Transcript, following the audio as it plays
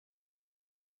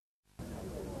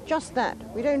Just that.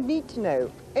 We don't need to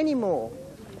know any more.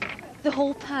 The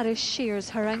whole parish shares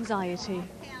her anxiety.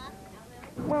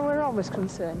 Well, we're always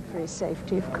concerned for his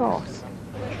safety, of course.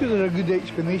 Sure, there's a good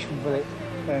explanation for it,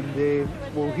 and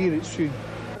we'll hear it soon.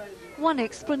 One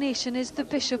explanation is the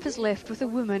bishop is left with a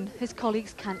woman. His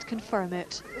colleagues can't confirm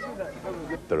it.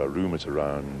 There are rumours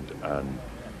around, and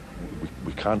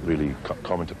we can't really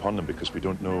comment upon them because we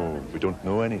don't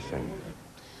know anything.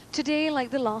 Today,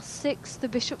 like the last 6, the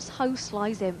bishop's house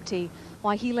lies empty.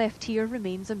 Why he left here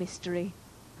remains a mystery.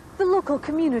 The local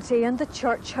community and the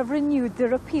church have renewed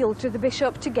their appeal to the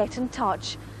bishop to get in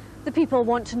touch. The people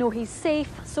want to know he's safe,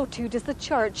 so too does the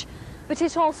church. But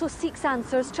it also seeks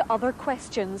answers to other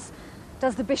questions.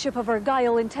 Does the Bishop of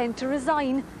Argyll intend to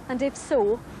resign? And if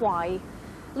so, why?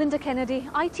 Linda Kennedy,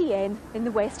 ITN in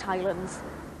the West Highlands.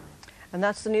 And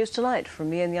that's the news tonight. From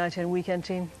me and the ITN Weekend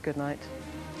team, good night.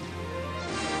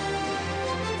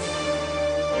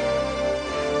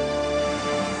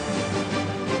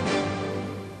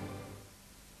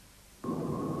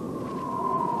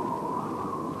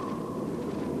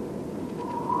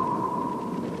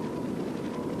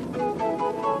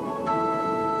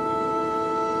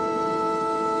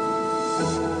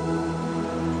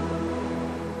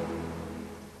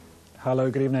 Hello,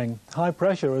 good evening. High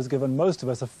pressure has given most of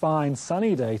us a fine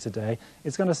sunny day today.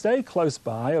 It's going to stay close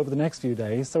by over the next few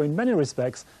days, so in many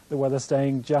respects the weather's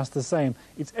staying just the same.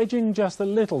 It's edging just a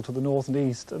little to the north and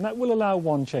east, and that will allow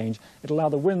one change. It'll allow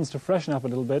the winds to freshen up a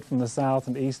little bit from the south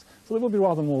and east, so there will be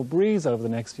rather more breeze over the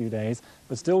next few days,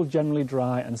 but still generally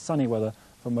dry and sunny weather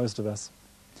for most of us.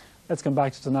 Let's come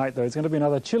back to tonight, though. It's going to be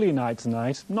another chilly night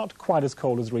tonight, not quite as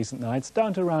cold as recent nights,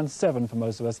 down to around 7 for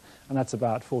most of us, and that's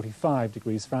about 45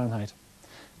 degrees Fahrenheit.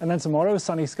 And then tomorrow,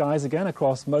 sunny skies again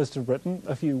across most of Britain,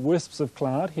 a few wisps of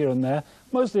cloud here and there,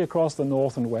 mostly across the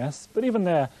north and west, but even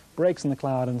there, breaks in the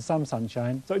cloud and some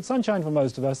sunshine. So it's sunshine for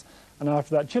most of us, and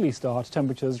after that chilly start,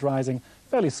 temperatures rising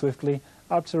fairly swiftly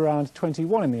up to around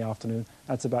 21 in the afternoon.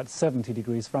 That's about 70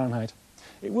 degrees Fahrenheit.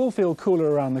 It will feel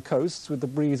cooler around the coasts with the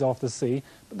breeze off the sea,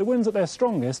 but the winds at their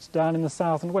strongest down in the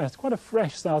south and west. Quite a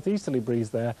fresh southeasterly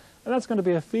breeze there, and that's going to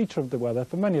be a feature of the weather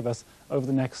for many of us over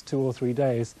the next 2 or 3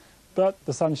 days. But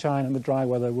the sunshine and the dry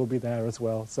weather will be there as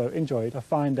well, so enjoy it. A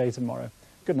fine day tomorrow.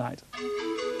 Good night.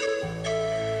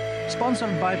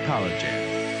 Sponsored by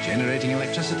PowerGen, generating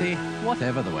electricity,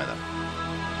 whatever the weather.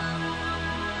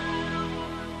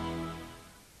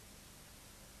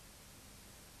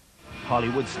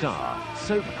 Hollywood star,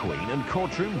 soap queen and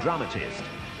courtroom dramatist.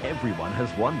 Everyone has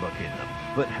one book in them,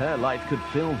 but her life could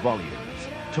fill volumes.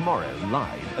 Tomorrow,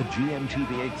 live, a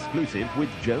GMTV exclusive with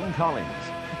Joan Collins.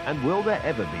 And will there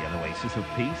ever be an oasis of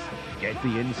peace? Get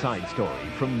the inside story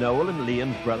from Noel and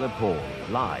Liam's brother Paul,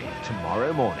 live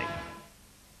tomorrow morning.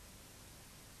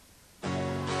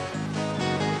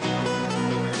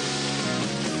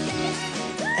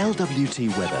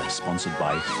 LWT weather, sponsored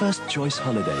by First Choice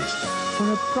Holidays,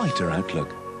 for a brighter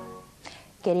outlook.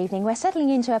 Good evening. We're settling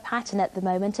into a pattern at the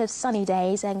moment of sunny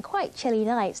days and quite chilly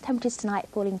nights. Temperatures tonight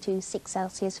falling to 6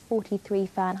 Celsius, 43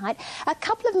 Fahrenheit. A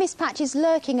couple of mist patches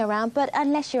lurking around, but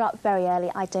unless you're up very early,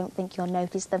 I don't think you'll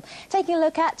notice them. Taking a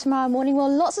look at tomorrow morning,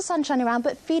 well, lots of sunshine around,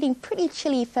 but feeling pretty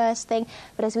chilly first thing.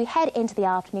 But as we head into the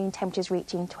afternoon, temperatures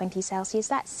reaching 20 Celsius,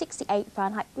 that's 68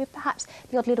 Fahrenheit, with perhaps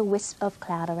the odd little wisp of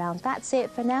cloud around. That's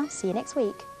it for now. See you next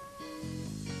week.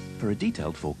 For a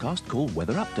detailed forecast, call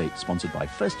Weather Update, sponsored by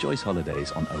First Choice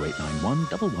Holidays on 0891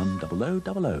 11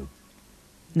 0000.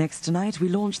 Next tonight, we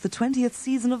launch the 20th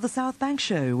season of the South Bank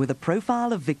Show with a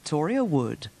profile of Victoria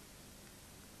Wood.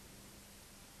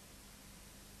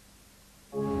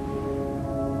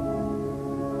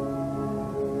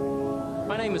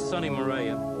 My name is Sonny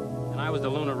Moreira, and I was the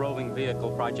Lunar Roving Vehicle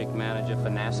Project Manager for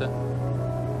NASA.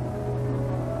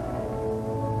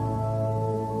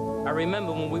 I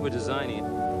remember when we were designing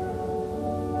it,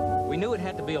 we knew it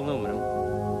had to be aluminum,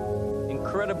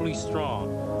 incredibly strong,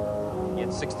 yet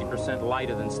 60%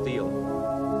 lighter than steel.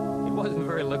 It wasn't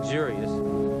very luxurious,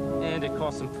 and it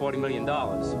cost them $40 million.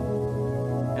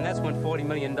 And that's when $40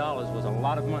 million was a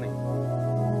lot of money.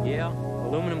 Yeah,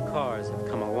 aluminum cars have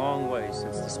come a long way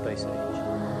since the space age.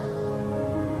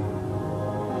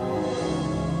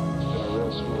 You're a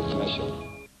real smooth mission.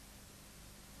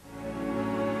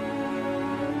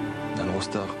 Dans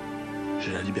l'Eurostar,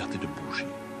 j'ai la liberté de bouger.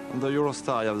 On the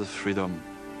Eurostar, I have the freedom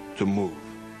to move,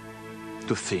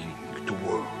 to think, to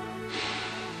work,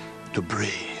 to breathe.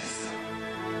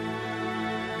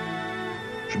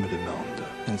 Je me demande,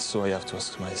 and so I have to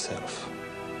ask myself,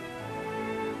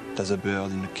 does a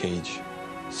bird in a cage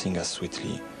sing as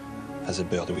sweetly as a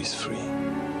bird who is free?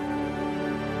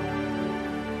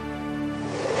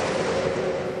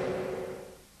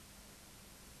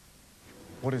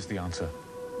 What is the answer?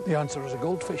 The answer is a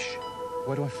goldfish.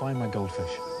 Where do I find my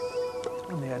goldfish?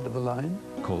 On the end of the line.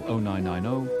 Call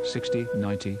 0990 60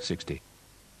 90 60.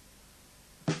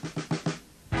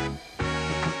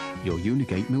 Your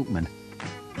Unigate milkman.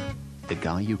 The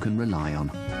guy you can rely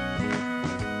on.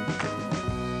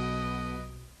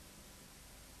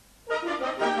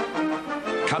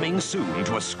 Coming soon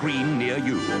to a screen near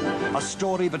you. A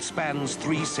story that spans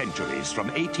 3 centuries,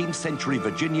 from 18th century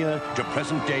Virginia to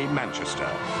present-day Manchester.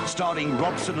 Starring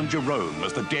Robson and Jerome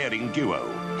as the daring duo,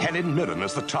 Helen Mirren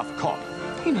as the tough cop.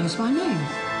 He knows my name.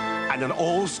 And an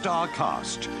all-star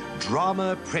cast.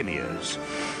 Drama premieres.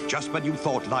 Just when you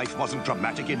thought life wasn't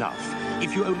dramatic enough,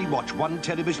 if you only watch one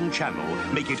television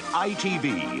channel, make it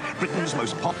ITV, Britain's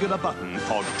most popular button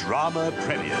for drama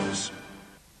premieres.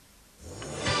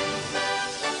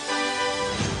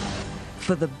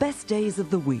 For the best days of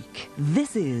the week,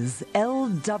 this is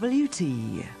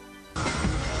LWT.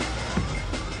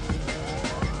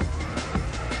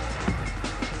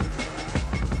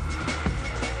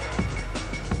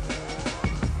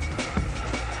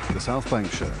 The South Bank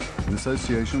Show, in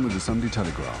association with the Sunday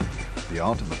Telegraph, the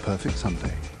art of a perfect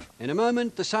Sunday. In a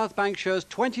moment, the South Bank Show's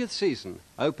 20th season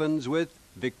opens with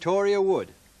Victoria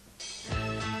Wood.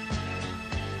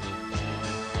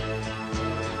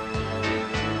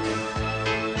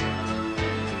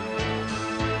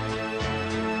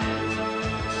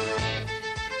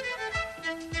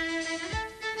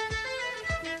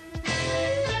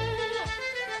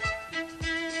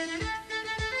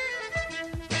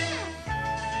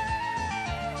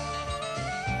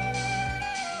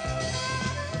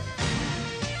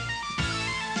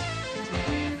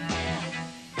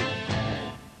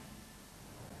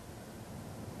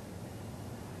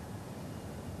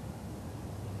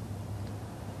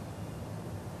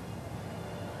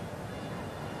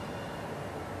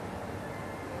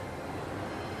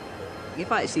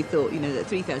 If I actually thought, you know, that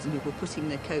 3,000 people putting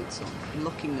their coats on and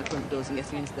locking their front doors and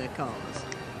getting into their cars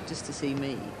just to see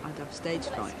me, I'd have stage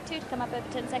fright. 2 to come up over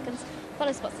 10 seconds.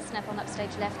 Follow spots to snap on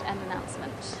upstage left and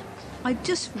announcement. I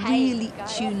just really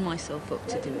tune myself up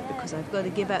to do it because I've got to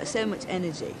give out so much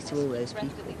energy to all those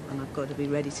people and I've got to be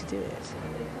ready to do it.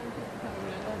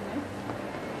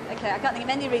 Okay, I can't think of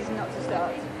any reason not to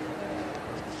start.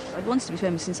 I've wanted to be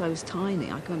famous since I was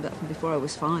tiny. I come back from before I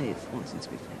was 5, wanting to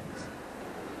be famous.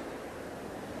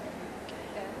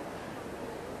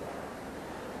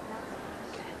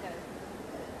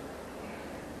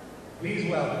 Please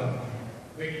welcome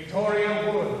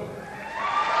Victoria Wood.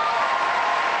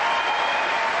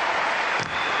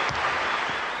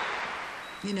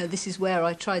 You know, this is where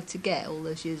I tried to get all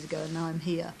those years ago, and now I'm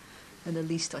here, and the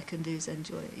least I can do is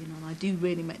enjoy it, you know, and I do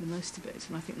really make the most of it,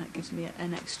 and I think that gives me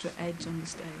an extra edge on the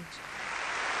stage.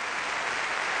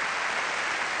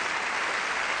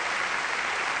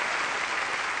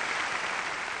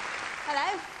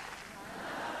 Hello.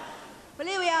 Well,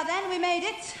 here we are then, we made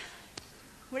it.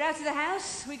 We're out of the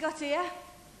house, we got here.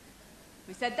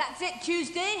 We said, that's it,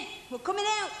 Tuesday, we're coming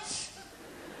out.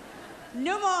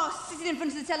 No more sitting in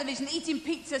front of the television eating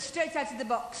pizza straight out of the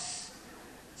box.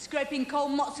 Scraping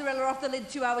cold mozzarella off the lid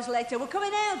 2 hours later. We're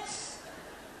coming out.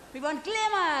 We want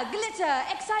glamour, glitter,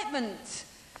 excitement.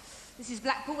 This is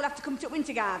Blackpool, we'll have to come to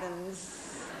Winter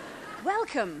Gardens.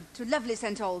 Welcome to lovely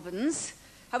St Albans.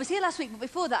 I was here last week, but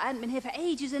before that I hadn't been here for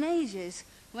ages and ages.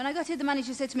 When I got here, the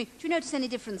manager said to me, do you notice any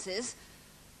differences?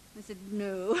 I said,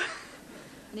 no.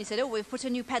 And he said, oh, we've put a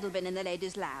new pedal bin in the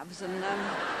ladies' labs, and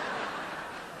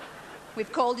we've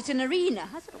called it an arena.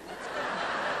 I said, oh, that's good.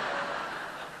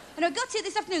 And I got here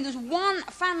this afternoon, there's one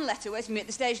fan letter waiting for me at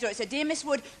the stage door. It said, dear Miss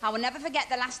Wood, I will never forget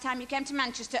the last time you came to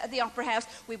Manchester at the Opera House.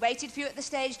 We waited for you at the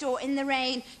stage door in the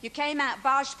rain. You came out,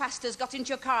 barged past us, got into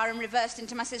your car and reversed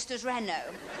into my sister's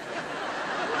Renault.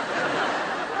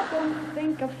 I don't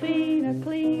think I've seen a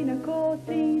cleaner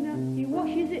Cortina. He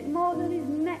washes it more than his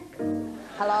neck.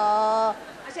 Hello?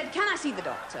 I said, can I see the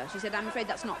doctor? She said, I'm afraid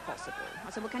that's not possible. I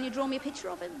said, well, can you draw me a picture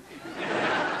of him?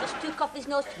 Just 2 coffees,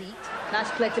 no sweet.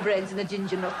 Nice plate of brains and a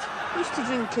ginger nut. I used to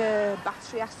drink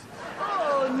battery acid.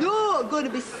 Oh, no, I'm going to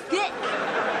be sick.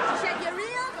 She said, your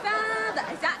real father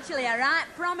is actually a right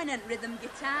prominent rhythm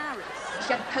guitarist.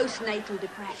 She had postnatal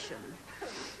depression.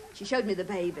 She showed me the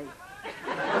baby.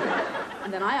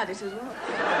 And then I had it as well.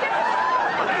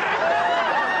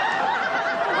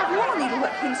 We'll have more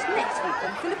needlework hints next week,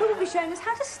 then. Philippa will be showing us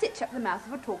how to stitch up the mouth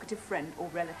of a talkative friend or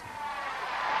relative.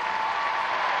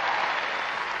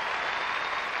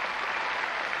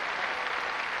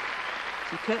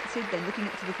 She curtsied, then looking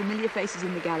up to the familiar faces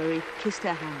in the gallery, kissed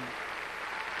her hand.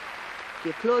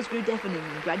 The applause grew deafening,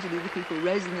 and gradually the people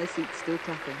rose in their seats, still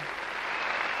clapping.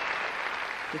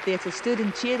 The theatre stood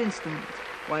and cheered instrument,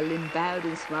 while Lynn bowed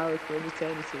and smiled for an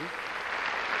eternity.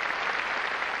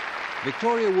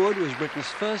 Victoria Wood was Britain's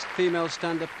first female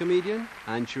stand-up comedian,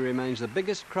 and she remains the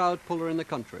biggest crowd puller in the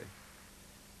country.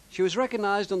 She was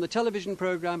recognised on the television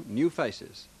programme New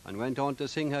Faces and went on to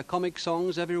sing her comic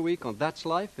songs every week on That's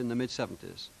Life in the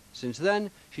mid-70s. Since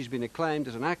then, she's been acclaimed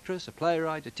as an actress, a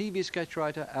playwright, a TV sketch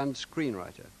writer and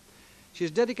screenwriter. She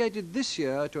is dedicated this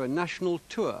year to a national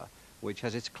tour, which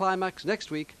has its climax next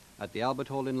week at the Albert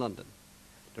Hall in London.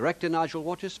 Director Nigel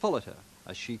Wattis followed her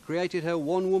as she created her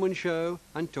one-woman show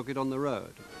and took it on the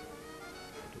road.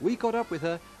 We caught up with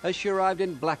her as she arrived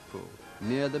in Blackpool,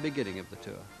 near the beginning of the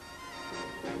tour.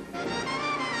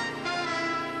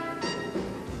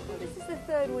 Well, this is the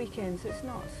third weekend, so it's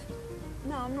not...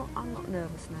 No, I'm not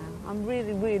nervous now. I'm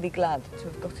really, really glad to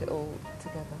have got it all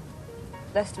together.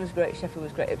 Leicester was great, Sheffield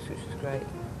was great, Ipswich was great.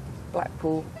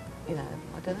 Blackpool, you know,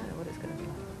 I don't know what it's going to be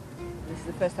like. This is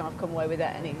the first time I've come away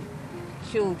without any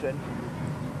children.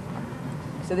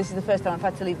 So this is the first time I've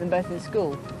had to leave them both in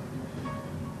school,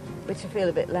 which I feel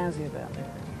a bit lousy about.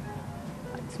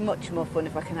 It's much more fun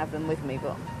if I can have them with me,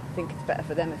 but I think it's better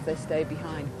for them if they stay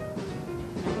behind.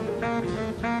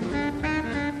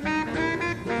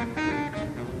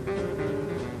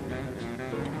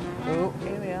 Oh,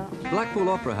 here we are. Blackpool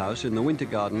Opera House in the Winter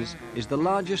Gardens is the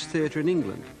largest theatre in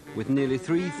England, with nearly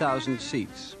 3,000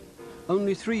 seats.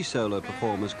 Only 3 solo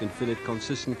performers can fill it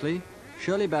consistently: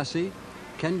 Shirley Bassey,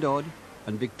 Ken Dodd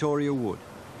and Victoria Wood.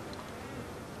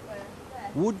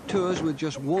 Wood tours with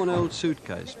just one old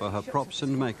suitcase for her props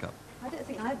and makeup. I don't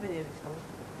think I've been here before.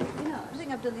 You know, I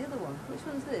think I've done the other one. Which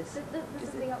one's this? This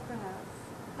is the Opera House.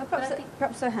 Oh,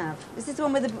 perhaps I have. Is this the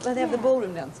one where they have the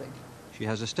ballroom dancing? She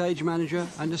has a stage manager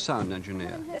and a sound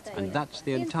engineer, and that's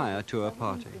the entire tour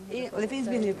party. Well, if he's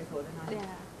been here before, then I...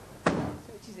 Yeah. So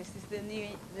which is this? This is the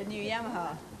new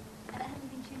Yamaha. And it hasn't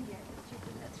been tuned yet. It's due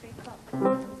at 3 o'clock.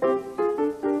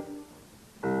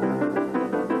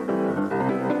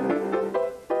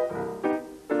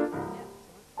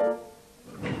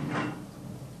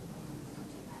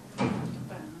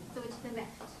 So it's the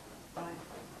left. Right.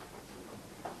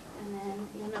 And then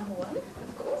your number 1,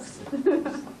 of course.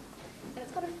 And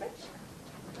it's got a fridge.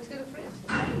 It's got a fridge.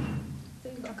 So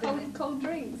you've got cold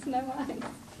drinks, no ice.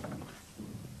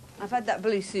 I've had that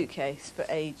blue suitcase for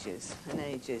ages and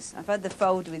ages. I've had the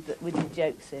folder with the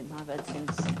jokes in. I've had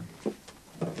since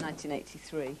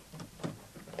 1983.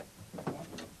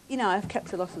 You know, I've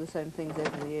kept a lot of the same things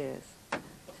over the years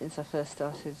since I first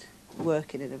started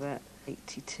working in about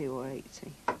 82 or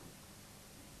 80.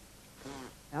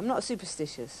 I'm not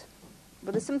superstitious,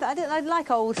 but there's something I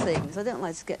like old things. I don't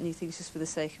like to get new things just for the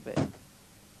sake of it.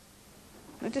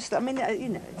 I mean, you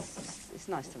know, it's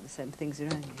nice to have the same things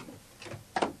around you.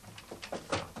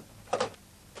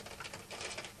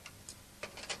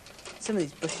 Some of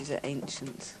these bushes are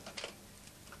ancient.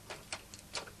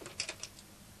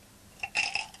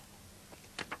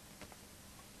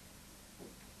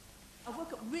 I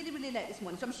woke up really, really late this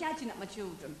morning, so I'm shouting at my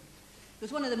children.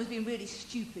 Because one of them was being really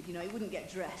stupid, you know, he wouldn't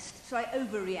get dressed. So I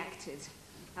overreacted.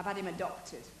 I've had him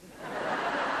adopted.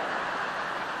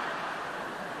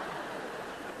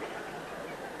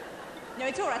 No,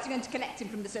 it's all right, I'm going to collect him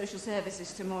from the social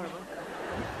services tomorrow.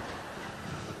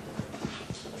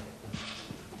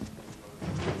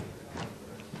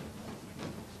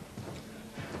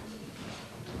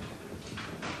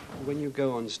 When you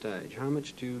go on stage, how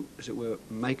much do you, as it were,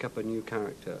 make up a new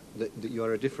character, that you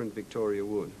are a different Victoria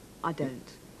Wood? I don't.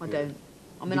 I don't.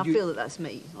 I mean, Did I you- feel that that's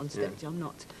me on stage. Yeah. I'm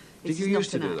not. Did It's you not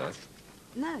used to an do act.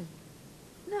 that? No.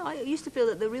 No, I used to feel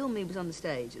that the real me was on the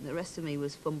stage and the rest of me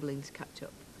was fumbling to catch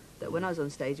up. That when I was on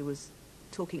stage, I was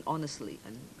talking honestly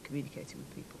and communicating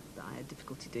with people that I had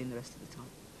difficulty doing the rest of the time.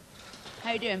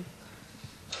 How you doing?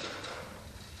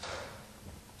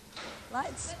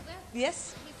 Lights?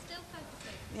 Yes? We're still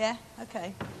focusing. Yeah,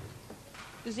 okay.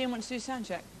 Does Ian want to do a sound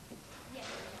check? Yes.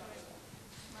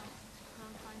 Well,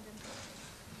 can't find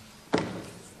them.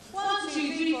 1,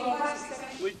 2, 3, 4, 5, 6,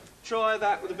 7. We try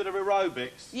that with a bit of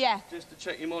aerobics. Yeah. Just to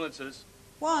check your monitors.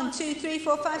 1, 2, 3,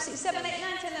 4, 5, 6, 7, 8,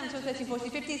 9, 10, 11, 12, 13, 14,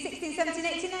 15, 16, 17,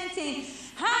 18, 19.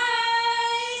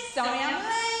 Hi! Sorry I'm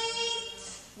late.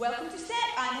 Welcome to Step.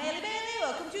 I'm Hayley Bailey.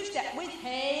 Welcome to Step with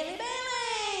Hayley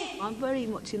Bailey. I'm very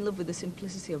much in love with the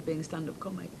simplicity of being a stand-up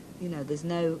comic. You know, there's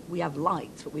no... We have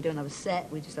lights, but we don't have a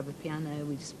set. We just have a piano.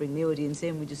 We just bring the audience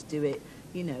in. We just do it.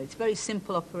 You know, it's a very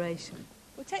simple operation.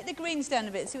 We'll take the greens down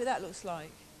a bit, see what that looks like.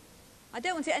 I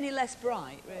don't want it any less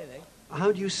bright, really.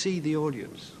 How do you see the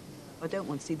audience? I don't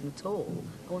want to see them at all.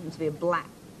 I want them to be a black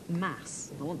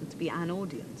mass. I want them to be an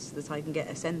audience that I can get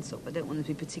a sense of. I don't want them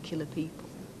to be particular people.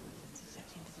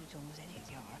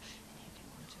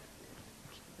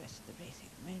 rest of the basic,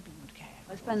 maybe would care.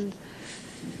 I spend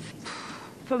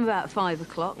from about 5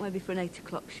 o'clock, maybe for an 8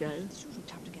 o'clock show,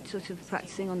 sort of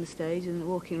practising on the stage and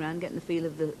walking around, getting the feel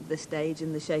of the stage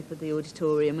and the shape of the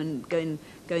auditorium, and going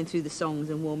through the songs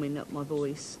and warming up my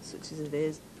voice, such as it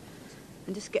is,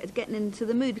 and just getting into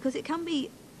the mood, because it can be,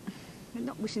 I'm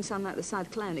not wishing to sound like the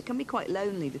sad clown, it can be quite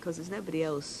lonely because there's nobody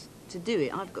else to do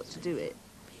it. I've got to do it.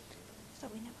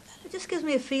 It just gives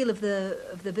me a feel of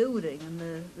the building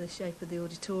and the shape of the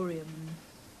auditorium.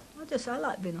 And I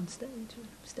like being on stage,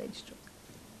 stage struck.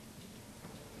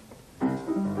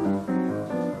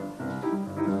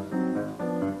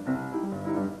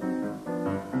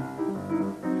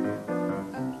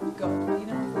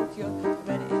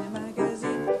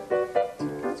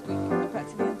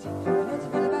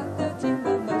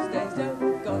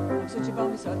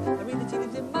 I read the tea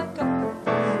leaves in my cup,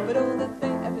 but all that they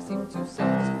ever seem to say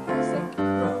is, for God's sake,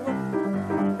 grow up.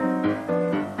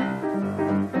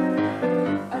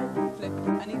 Oh, flip,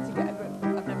 I need to get a grip.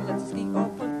 I've never let a ski or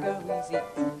punt go easy.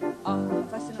 I'm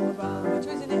fastening up a bra, but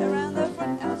twisting it around the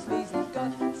front, else sleazy.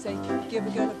 God's sake, give a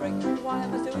girl a break. Why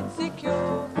am I so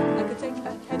insecure? I could take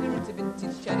a header into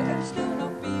vintage cheddar and still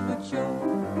not be mature.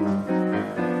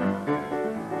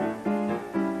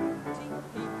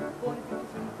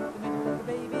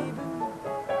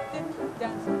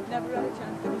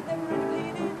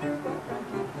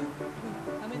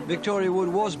 Victoria Wood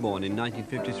was born in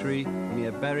 1953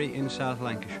 near Bury in South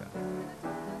Lancashire.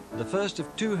 The first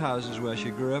of 2 houses where she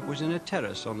grew up was in a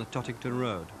terrace on the Tottington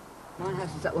Road. My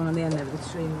house is that one on the end there with the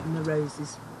stream and the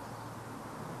roses.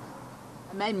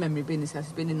 My main memory of being in this house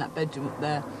has been in that bedroom up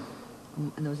there,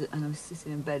 and I was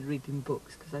sitting in bed reading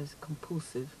books because I was a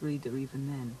compulsive reader even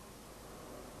then.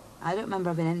 I don't remember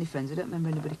having any friends. I don't remember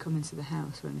anybody coming to the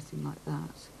house or anything like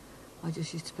that. I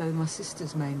just used to play with my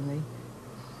sisters mainly.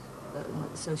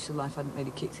 Like the social life hadn't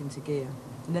really kicked into gear.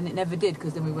 And then it never did,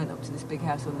 because then we went up to this big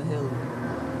house on the hill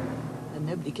and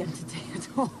nobody came to tea at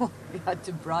all. We had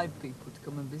to bribe people to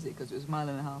come and visit because it was a 1.5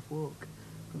 mile walk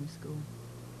from school.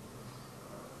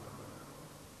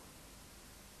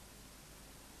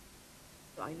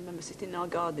 I remember sitting in our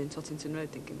garden in Tottington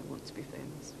Road thinking I want to be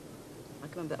famous. I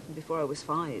can remember that from before I was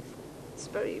 5. It's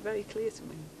very, very clear to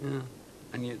me. Yeah.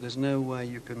 And yet there's no way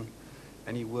you can...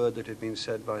 Any word that had been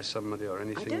said by somebody or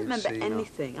anything? I don't remember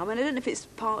anything. I mean, I don't know if it's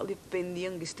partly being the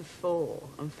youngest of 4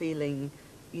 and feeling,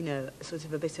 you know, sort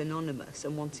of a bit anonymous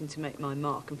and wanting to make my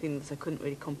mark and feeling that I couldn't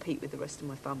really compete with the rest of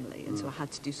my family, and so I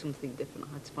had to do something different.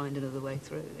 I had to find another way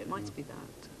through. It might be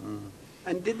that.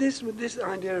 And did this, with this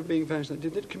idea of being famous,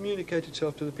 did it communicate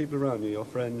itself to the people around you, your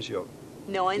friends, your...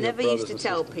 No, I never used to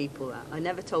tell people that. I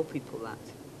never told people that.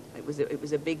 It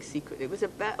was a big secret. It was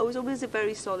always a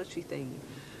very solitary thing.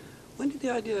 When did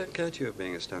the idea occur to you of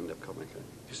being a stand-up comic?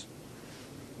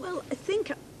 Well,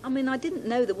 I mean, I didn't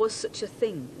know there was such a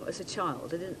thing as a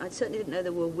child. I certainly didn't know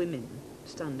there were women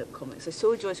stand-up comics. I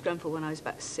saw Joyce Grenfell when I was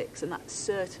about 6, and that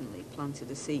certainly planted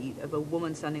a seed of a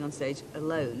woman standing on stage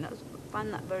alone. I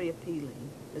found that very appealing.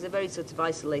 As a very sort of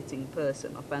isolating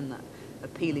person, I found that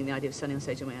appealing, the idea of standing on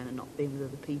stage on my own and not being with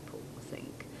other people, I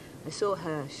think. I saw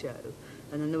her show.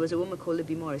 And then there was a woman called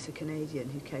Libby Morris, a Canadian,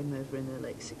 who came over in the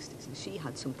late 60s, and she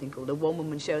had something called a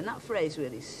one-woman show, and that phrase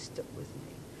really stuck with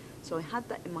me. So I had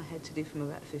that in my head to do from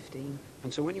about 15.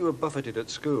 And so when you were buffeted at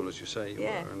school, as you say you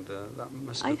were, and that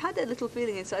must have... I had a little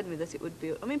feeling inside me that it would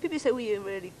be... I mean, people say, well, you're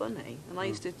really funny, and I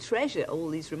used to treasure all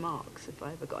these remarks if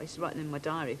I ever got... I used to write them in my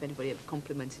diary. If anybody ever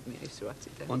complimented me, I used to write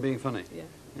it down. On being funny? Yeah.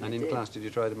 And in class, did you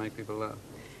try to make people laugh?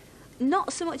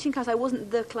 Not so much in class. I wasn't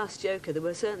the class joker. There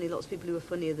were certainly lots of people who were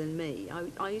funnier than me.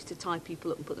 I used to tie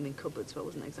people up and put them in cupboards, so I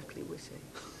wasn't exactly witty.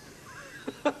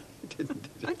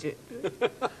 I did.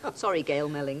 Sorry, Gail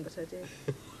Melling, but I did.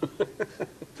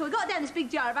 So we got down this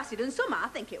big jar of acid, and somehow I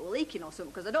think it was leaking or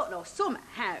something, because I don't know,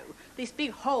 somehow this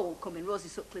big hole come in Rosie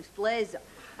Sutcliffe's blazer,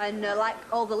 and like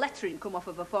all the lettering come off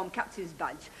of a form captain's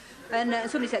badge. And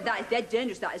somebody said, that is dead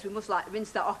dangerous, that is, we must like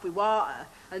rinse that off with water.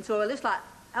 And so I just like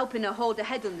helping her hold her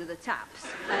head under the taps,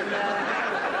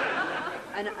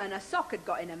 and a sock had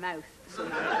got in her mouth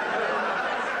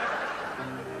somehow.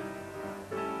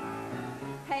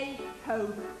 Hey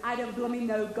ho, I don't blooming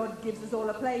know God gives us all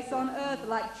a place on earth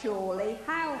like Chorley.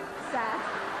 How sad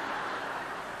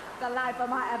the life I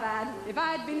might have had if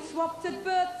I had been swapped at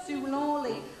birth to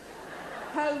Lawley.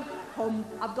 Ho hum,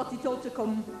 I've got it all to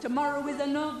come. Tomorrow is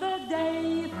another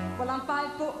day. Well, I'm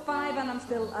 5'5" and I'm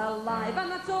still alive,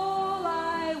 and that's all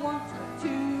I want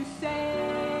to say.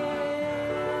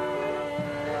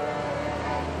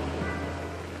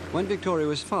 When Victoria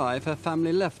was 5, her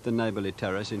family left the neighbourly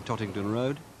terrace in Tottington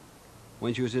Road.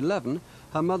 When she was 11,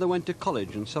 her mother went to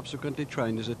college and subsequently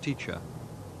trained as a teacher.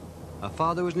 Her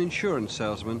father was an insurance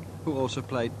salesman who also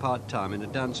played part-time in a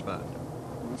dance band.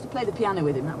 I used to play the piano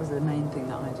with him. That was the main thing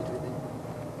that I did with him.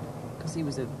 Because he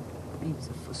was a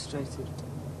frustrated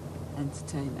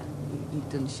entertainer. He'd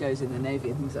done shows in the Navy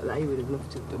and things like that. He would have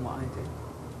loved to have done what I did.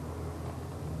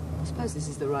 I suppose this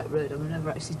is the right road. I've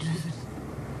never actually driven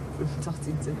from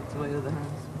Tottington to my other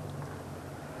house.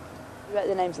 I wrote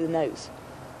the names of the notes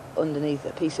underneath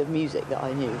a piece of music that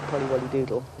I knew, Polly Wolly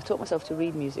Doodle. I taught myself to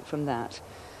read music from that.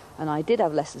 And I did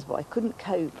have lessons, but I couldn't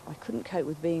cope. I couldn't cope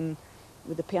with being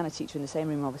with the piano teacher in the same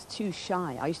room. I was too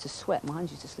shy. I used to sweat. My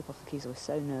hands used to slip off the keys. I was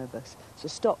so nervous. So I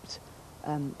stopped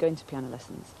going to piano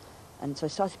lessons. And so I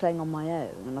started playing on my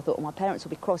own. And I thought, well, my parents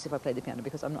will be cross if I play the piano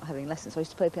because I'm not having lessons. So I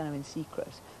used to play piano in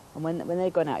secret. And when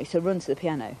they'd gone out, I used to run to the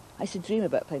piano. I used to dream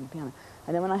about playing the piano.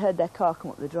 And then when I heard their car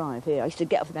come up the drive here, I used to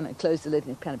get off the piano and close the lid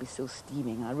and the piano would be still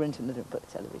steaming. And I'd run to another and put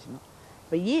the television on.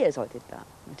 For years I did that.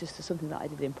 Just something that I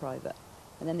did in private.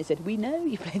 And then they said, we know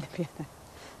you play the piano.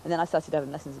 And then I started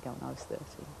having lessons again when I was 13.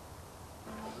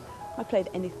 I played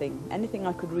anything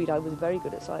I could read. I was very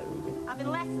good at sight reading. Having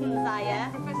lessons, are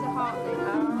you? Professor Hartley.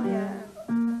 Oh,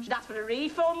 yeah. Should ask for a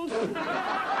refund.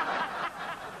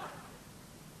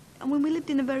 And when we lived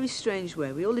in a very strange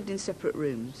way, we all lived in separate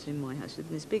rooms in my house. We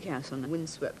lived in this big house on a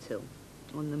windswept hill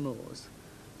on the moors.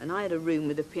 And I had a room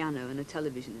with a piano and a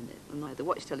television in it. And I either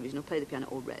watched television or played the piano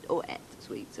or read or ate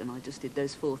sweets. And I just did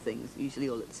those 4 things, usually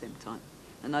all at the same time.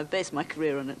 And I've based my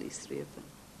career on at least 3 of them.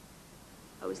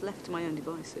 I was left to my own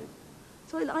devices.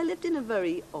 So I lived in a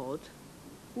very odd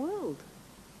world.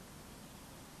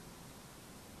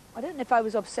 I don't know if I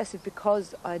was obsessive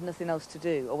because I had nothing else to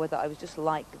do or whether I was just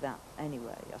like that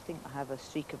anyway. I think I have a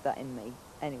streak of that in me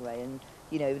anyway. And,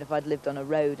 you know, even if I'd lived on a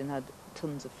road and had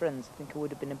tons of friends, I think I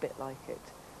would have been a bit like it.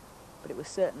 But it was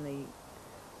certainly,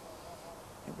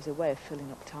 it was a way of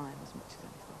filling up time as much as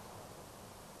anything.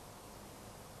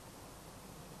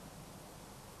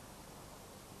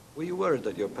 Were you worried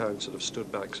that your parents sort of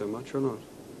stood back so much or not?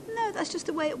 No, that's just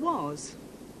the way it was.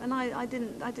 And I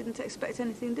didn't expect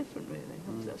anything different,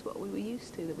 really. That's what we were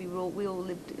used to, that we all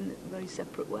lived in a very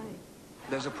separate way.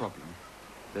 There's a problem.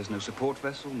 There's no support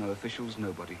vessel, no officials,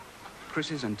 nobody.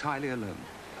 Chris is entirely alone.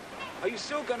 Are you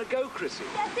still going to go, Chrissy?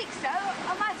 Yeah, I think so.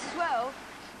 I might as well.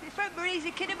 It's from Marie's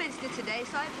in Kidderminster today,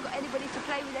 so I haven't got anybody to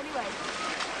play with anyway.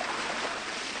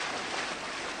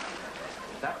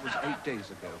 That was 8 days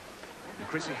ago. And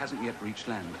Chrissy hasn't yet reached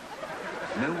land.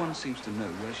 No one seems to know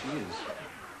where she is.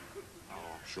 Oh,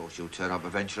 I'm sure she'll turn up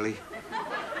eventually.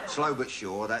 Slow but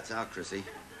sure, that's our Chrissy.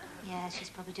 Yeah, she's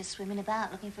probably just swimming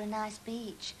about looking for a nice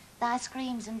beach. The ice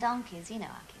creams and donkeys, you know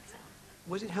how kids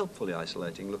are. Was it helpfully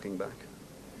isolating, looking back?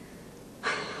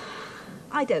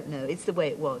 I don't know. It's the way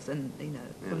it was, and you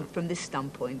know, from this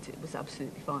standpoint, it was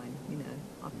absolutely fine. You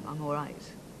know, I'm all right.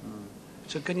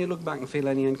 So can you look back and feel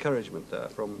any encouragement there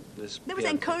from this? There was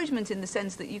encouragement in the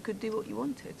sense that you could do what you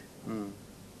wanted,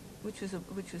 which was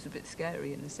a bit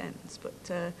scary in a sense,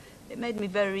 but it made me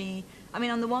very. I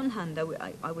mean, on the one hand,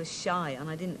 I was shy and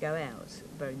I didn't go out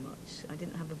very much. I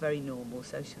didn't have a very normal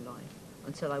social life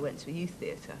until I went to a youth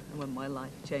theatre, and when my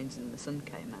life changed and the sun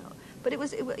came out. But it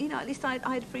was you know, at least I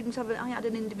had freedom to have. I had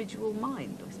an individual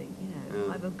mind. I think, you know,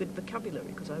 I have a good vocabulary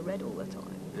because I read all the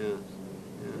time.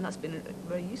 And that's been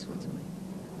very useful to me.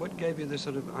 What gave you the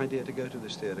sort of idea to go to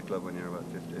this theatre club when you were about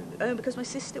 15? Because my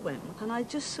sister went, and I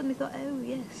just suddenly thought, oh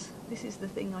yes, this is the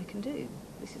thing I can do.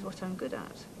 This is what I'm good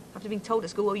at. After being told at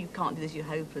school, oh, you can't do this, you're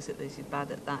hopeless at this, you're bad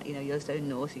at that, you know, you're so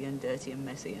naughty and dirty and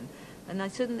messy, and I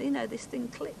suddenly, you know, this thing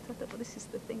clicked. I thought, well, this is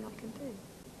the thing I can do.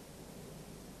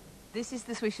 This is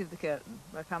The Swish of the Curtain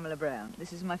by Pamela Brown.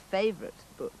 This is my favourite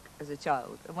book as a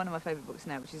child, and one of my favourite books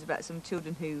now, which is about some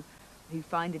children who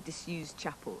find a disused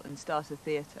chapel and start a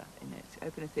theatre in it,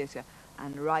 open a theatre,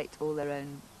 and write all their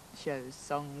own shows,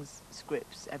 songs,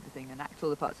 scripts, everything, and act all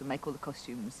the parts and make all the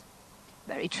costumes.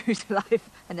 Very true to life.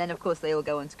 And then, of course, they all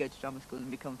go on to go to drama school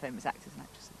and become famous actors and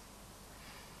actresses.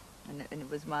 And it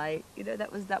was my, you know,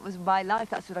 that was my life.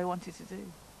 That's what I wanted to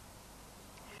do.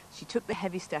 She took the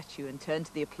heavy statue and turned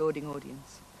to the applauding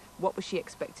audience. What was she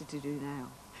expected to do now?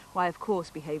 Why, of course,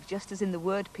 behave just as in the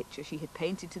word picture she had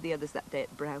painted to the others that day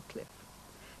at Browcliffe.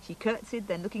 She curtsied,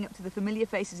 then looking up to the familiar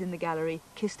faces in the gallery,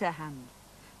 kissed her hand.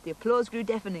 The applause grew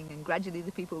deafening, and gradually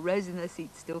the people rose in their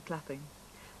seats, still clapping.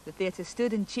 The theatre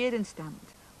stood and cheered and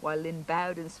stamped, while Lynn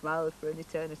bowed and smiled for an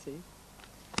eternity.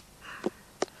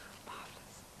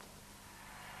 Marvellous.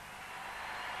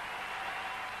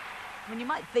 I mean, you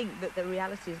might think that the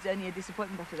reality is only a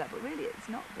disappointment after that, but really it's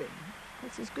not been.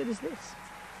 It's as good as this,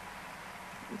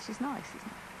 which is nice, isn't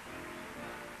it?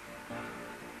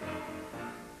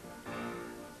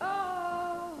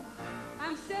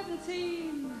 I'm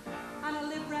 17 and I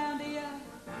live round here.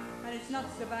 not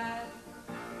so bad.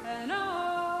 And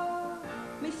oh,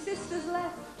 my sister's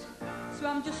left, so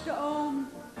I'm just at home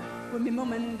with my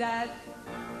mum and dad.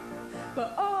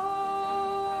 But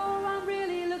oh, I'm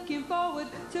really looking forward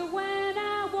to when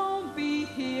I won't be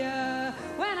here,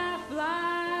 when I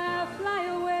fly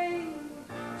away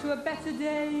to a better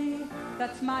day.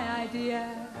 That's my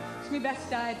idea, it's my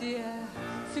best idea,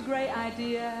 it's a great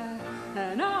idea.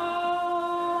 And oh,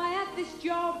 I had this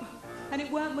job and it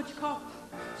weren't much cop,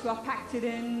 so I packed it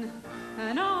in.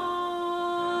 And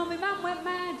oh, my man went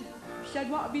mad, she said,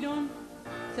 what have you done?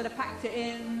 Said I packed it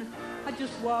in. I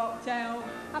just walked out,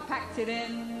 I packed it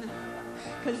in.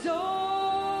 'Cause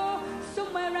oh,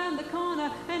 somewhere round the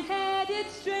corner and headed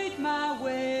straight my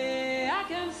way, I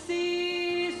can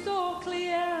see so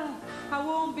clear I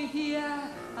won't be here,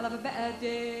 I'll have a better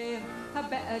day, a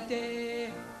better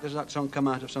day. Does that song come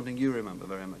out of something you remember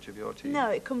very much of your teen? No,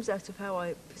 it comes out of how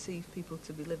I perceive people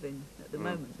to be living at the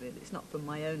moment, really. It's not from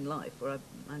my own life, where I've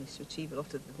managed to achieve a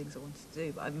lot of the things I wanted to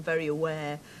do, but I'm very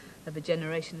aware of a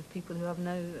generation of people who have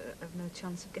no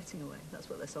chance of getting away. That's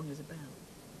what their song is about.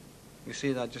 You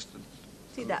see that just...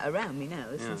 See that around me now,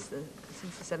 since the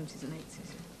 70s and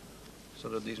 80s.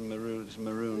 Sort of these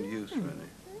marooned youth, really.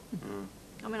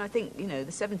 I mean, I think, you know,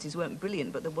 the 70s weren't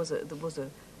brilliant, but there was a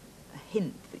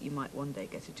hint that you might one day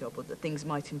get a job, or that things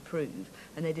might improve,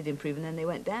 and they did improve, and then they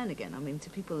went down again. I mean,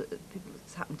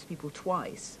 it's happened to people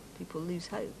twice. People lose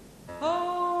hope.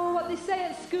 Oh, what they say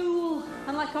at school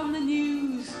and like on the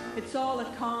news, it's all a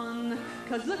con.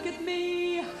 'Cause look at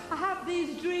me, I have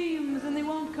these dreams and they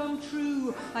won't come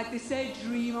true. Like they say,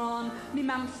 dream on. Me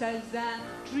mum says that.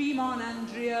 Dream on,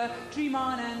 Andrea. Dream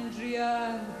on,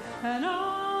 Andrea. And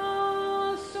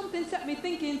oh, something set me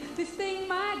thinking. This thing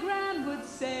my gran would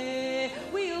say,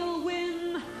 we'll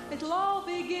win. It'll all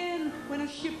begin when a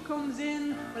ship comes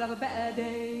in. We'll have a better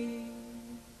day.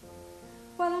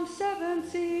 Well, I'm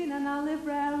 17 and I live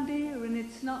round here and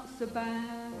it's not so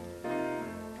bad.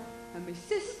 And my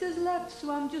sister's left, so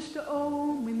I'm just at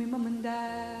home with my mum and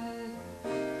dad.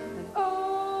 And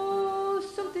oh,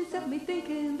 something set me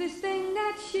thinking, this thing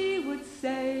that she would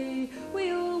say,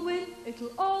 we'll win,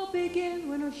 it'll all begin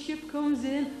when a ship comes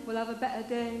in. We'll have a better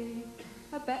day,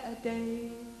 a better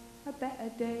day, a better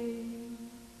day.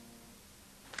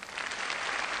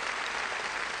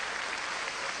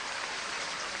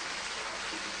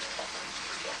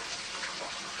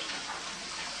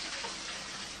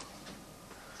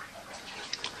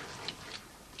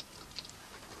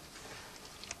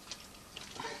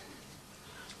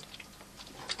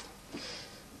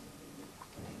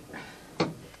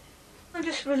 I'm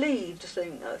just relieved to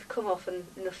think that I've come off and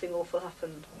nothing awful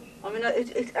happened. I mean,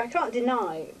 I can't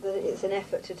deny that it's an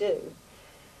effort to do.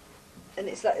 And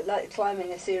it's like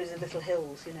climbing a series of little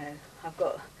hills, you know. I've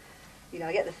got, you know,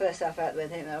 I get the first half out of the way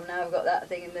and think, oh, now I've got that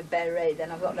thing in the beret,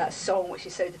 then I've got that song which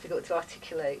is so difficult to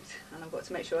articulate, and I've got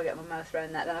to make sure I get my mouth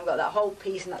around that, then I've got that whole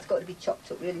piece and that's got to be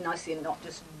chopped up really nicely and not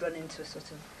just run into a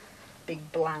sort of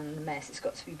big bland mess. It's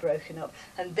got to be broken up.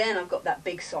 And then I've got that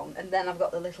big song, and then I've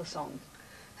got the little song.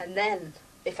 And then,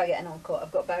 if I get an encore,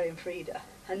 I've got Barry and Frida.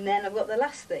 And then I've got the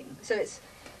last thing. So it's,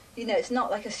 you know, it's not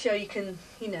like a show you can,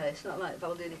 you know, it's not like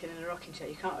Valdoonican in a rocking chair.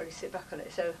 You can't really sit back on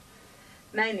it. So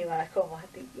mainly when I come, I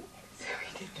think, yes,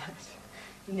 we did that.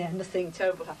 You know, nothing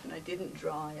terrible happened. I didn't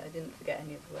dry. I didn't forget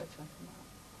any of the words.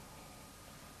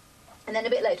 And then a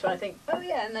bit later on, I think, oh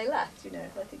yeah, and they laughed, you know,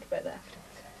 I think about that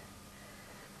afterwards.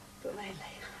 But mainly,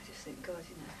 I just think, God,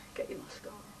 you know, get your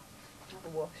mascara, have a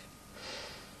wash.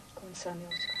 Go and sign the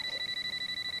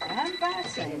autographs.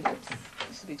 Embarrassing.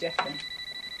 This will be Jeff then.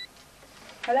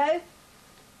 Hello?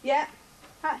 Yeah?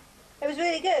 Hi. It was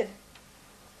really good.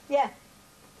 Yeah.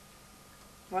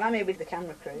 Well, I'm here with the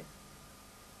camera crew.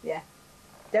 Yeah.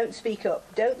 Don't speak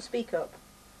up. Don't speak up.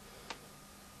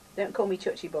 Don't call me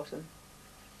Chuchy Bottom.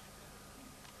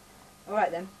 All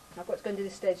right then. I've got to go and do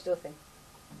this stage door thing.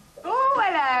 Oh,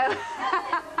 hello.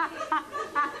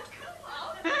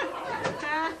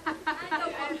 I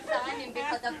don't want signing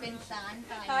because I've been signed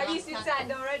by Oh, you've been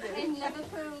signed already? in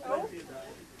Liverpool. Oh.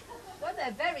 Well,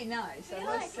 they're very nice, I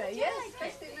must say. Yes,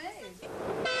 best in made.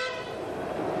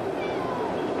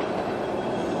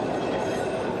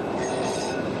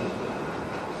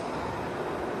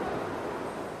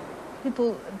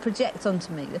 People project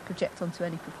onto me, they project onto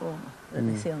any performer that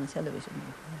they see on the television.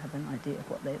 They have an idea of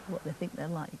what they think they're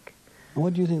like. And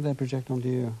what do you think they project onto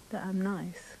you? That I'm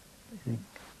nice, they think.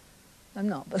 I'm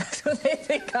not, but that's what they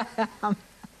think I am.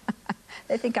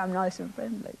 They think I'm nice and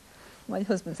friendly. My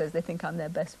husband says they think I'm their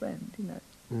best friend, you know.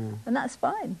 Yeah. And that's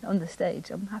fine. On the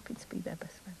stage, I'm happy to be their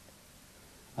best friend.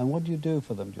 And what do you do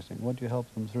for them, do you think? What do you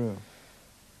help them through?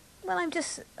 Well,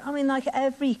 I mean, like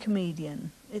every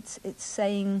comedian, it's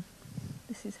saying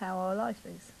this is how our life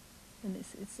is, and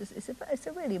it's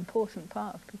a really important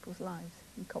part of people's lives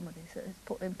in comedy. So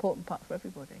it's an important part for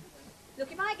everybody.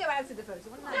 Look, if I go out of the photo,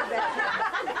 wouldn't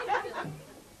that be better?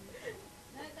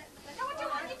 No, I don't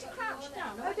want you to crouch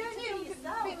down. Oh, don't you?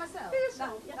 Be myself.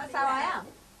 That's how I am.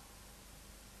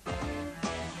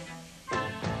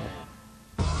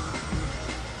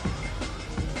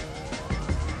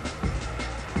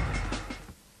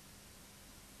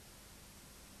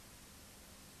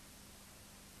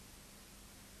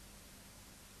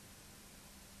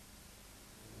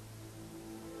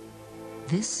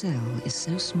 This cell is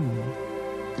so small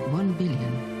that 1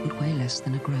 billion would weigh less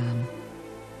than a gram.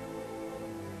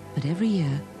 But every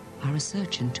year, our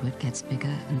research into it gets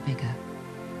bigger and bigger.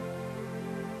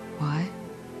 Why?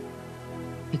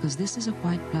 Because this is a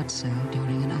white blood cell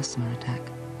during an asthma attack.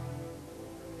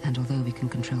 And although we can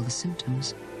control the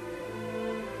symptoms,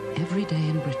 every day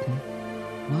in Britain,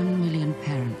 1 million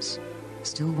parents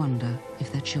still wonder if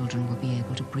their children will be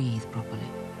able to breathe properly.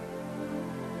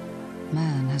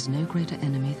 Man has no greater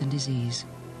enemy than disease.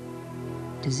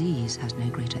 Disease has no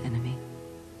greater enemy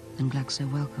than Glaxo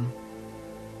Wellcome.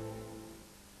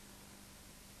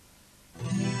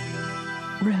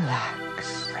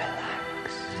 Relax.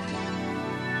 Relax.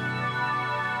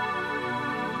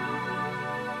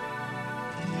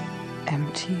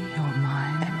 Empty your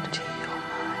mind. Empty your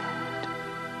mind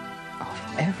of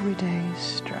everyday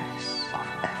stress. Of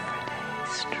everyday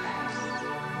stress.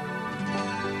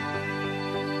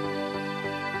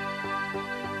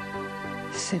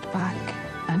 Sit back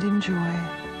and enjoy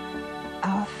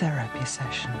our therapy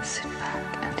session. Sit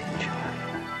back and enjoy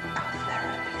our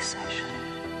therapy session.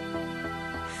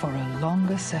 For a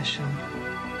longer session,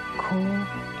 call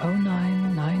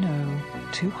 0990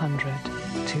 200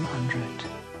 200.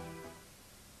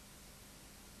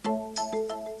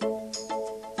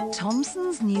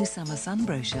 Thomson's new summer sun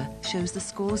brochure shows the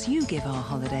scores you give our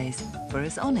holidays for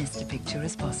as honest a picture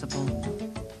as possible.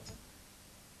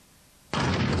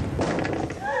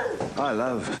 Hi,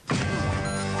 love.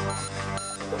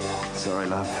 Sorry,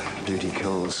 love. Duty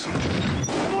calls.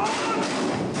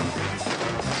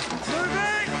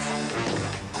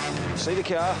 See the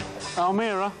car?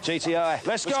 Almira. GTI.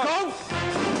 Let's go!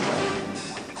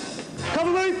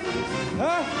 Cover me!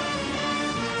 Huh?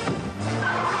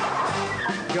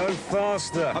 Go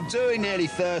faster. I'm doing nearly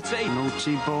 30.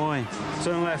 Naughty boy.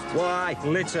 Turn left. Why?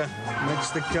 Litter. Makes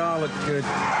the car look good.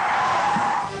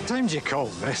 What time do you call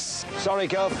this? Sorry,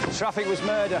 Gov. Traffic was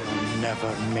murder. I'll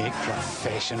never make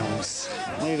professionals.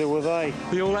 Neither were they.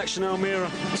 The election, Almira.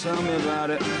 Tell me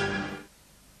about it.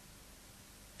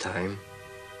 Time?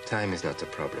 Time is not the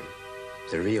problem.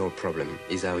 The real problem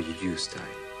is how you use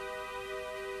time.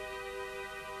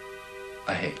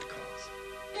 I hate cars.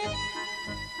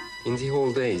 In the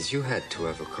old days, you had to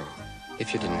have a car.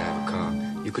 If you didn't have a car,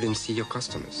 you couldn't see your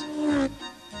customers.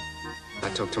 I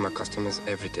talk to my customers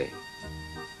every day.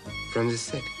 From the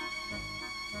set.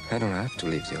 I don't have to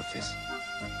leave the office.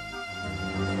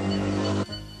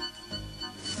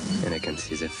 And I can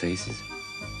see their faces.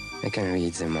 I can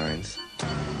read their minds.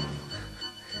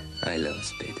 I love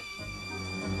speed.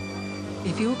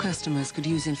 If your customers could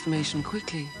use information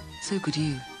quickly, so could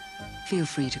you. Feel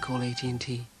free to call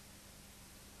AT&T.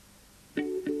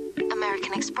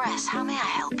 American Express, how may I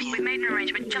help you? We've made an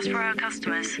arrangement just for our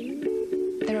customers.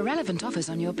 There are relevant offers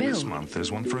on your bill. This month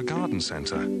there's one for a garden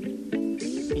centre.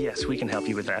 Yes, we can help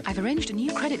you with that. I've arranged a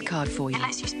new credit card for you. It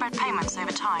lets you spread payments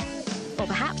over time. Or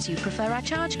perhaps you prefer our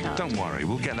charge card. Don't worry,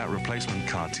 we'll get that replacement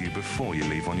card to you before you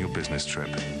leave on your business trip.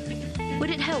 Would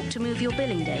it help to move your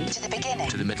billing date? To the beginning.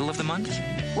 To the middle of the month?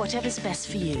 Whatever's best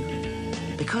for you.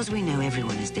 Because we know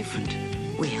everyone is different,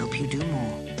 we help you do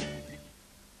more.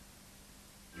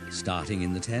 Starting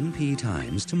in the 10p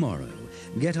Times tomorrow,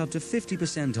 get up to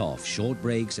 50% off short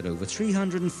breaks at over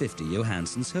 350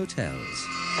 Johansson's hotels.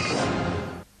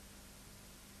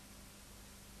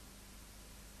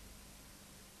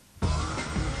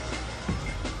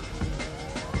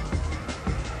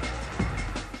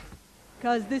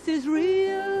 Cause this is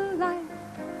real life,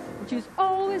 which is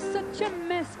always such a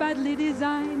mess, badly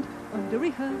designed,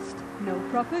 under-rehearsed, no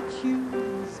proper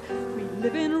tunes. We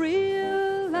live in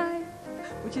real life,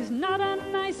 which is not a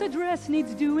nice address,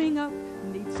 needs doing up,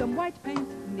 needs some white paint,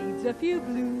 needs a few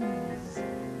blues.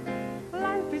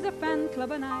 Life is a fan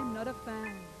club and I'm not a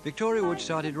fan. Victoria Wood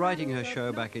started writing her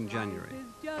show back in January.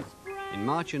 In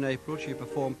March and April, she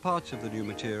performed parts of the new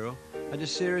material at a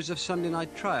series of Sunday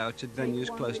night tryouts at venues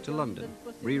close to London,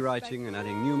 rewriting and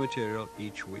adding new material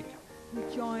each week. We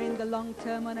joined the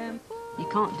long-term on M4. You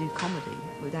can't do comedy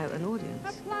without an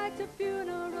audience. Apply to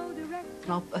funeral direct.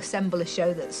 I'll assemble a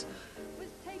show that's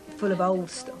full of old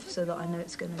stuff so that I know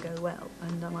it's going to go well,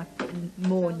 and then I put in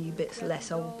more new bits,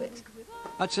 less old bits.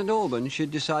 At St Albans, she'd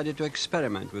decided to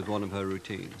experiment with one of her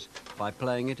routines by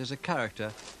playing it as a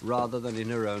character rather than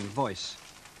in her own voice.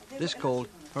 This called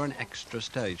for an extra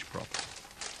stage prop.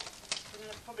 I'm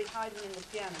going to probably hide them in the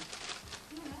piano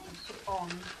and put on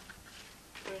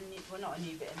for a new, well, not a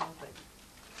new bit, an old bit.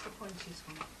 The pointiest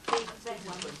one. That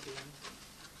one.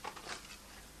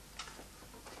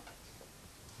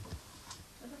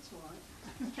 Oh, that's all right.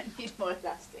 I need more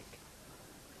elastic.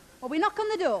 Well, we knock on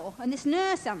the door, and this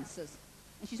nurse answers,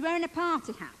 and she's wearing a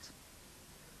party hat.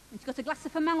 And she's got a glass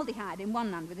of formaldehyde in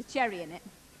one hand with a cherry in it,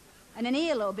 and an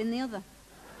earlobe in the other.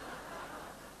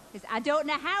 Because I don't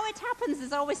know how it happens,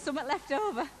 there's always something left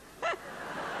over.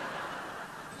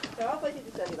 So I'll wait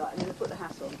to tell you that, I'm going to put the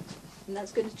hat on. And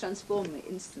that's going to transform me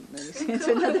instantly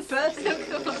into another person.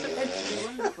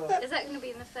 Wonderful. Is that going to be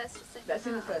in the first or second That's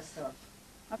in the first half.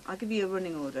 I'll give you a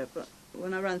running order, but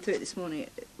when I ran through it this morning,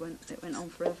 it went on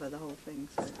forever, the whole thing.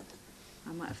 So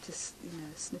I might have to,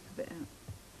 snip a bit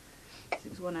out. It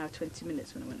was 1 hour 20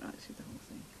 minutes when I went right through the whole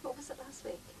thing. What was it last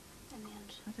week in the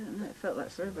end? I don't know. It felt like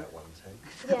forever. About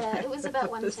 110. Yeah, it was about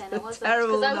 110. It was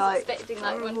terrible because I was night. expecting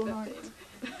like 115.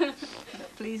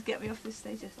 Please get me off this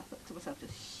stage. I thought to myself,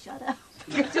 just shut up.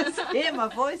 You just hear my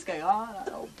voice going,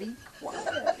 oh, be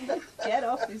quiet. Get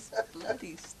off this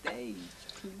bloody stage.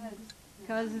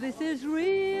 Cause this is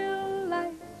real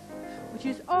life, which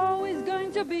is always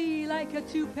going to be like a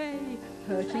toupee,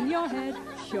 hurting your head,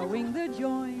 showing the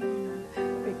joint.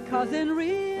 Because in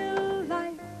real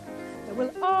life, there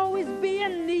will always be a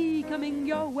knee coming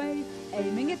your way,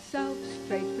 aiming itself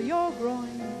straight for your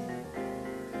groin.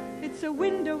 It's a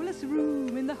windowless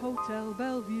room in the Hotel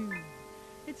Bellevue.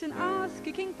 It's an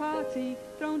ass-kicking party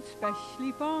thrown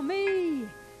specially for me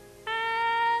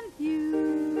and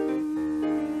you.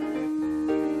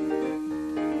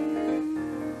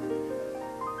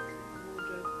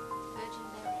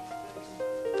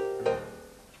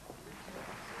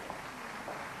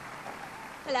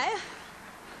 Hello.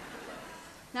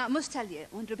 Now, I must tell you,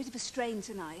 I'm under a bit of a strain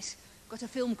tonight. Got a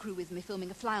film crew with me filming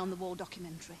a fly-on-the-wall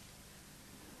documentary.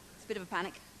 It's a bit of a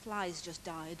panic. Fly's just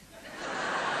died.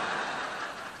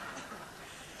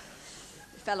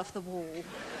 It fell off the wall.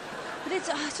 But it's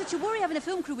such a worry having a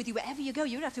film crew with you wherever you go.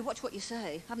 You have to watch what you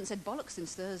say. I haven't said bollocks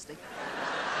since Thursday.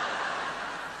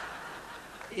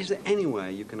 Is there any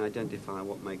way you can identify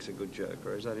what makes a good joke,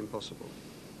 or is that impossible?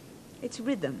 It's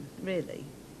rhythm, really.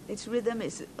 It's rhythm,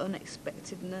 it's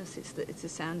unexpectedness, it's the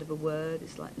sound of a word.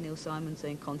 It's like Neil Simon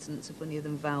saying consonants are funnier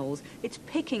than vowels. It's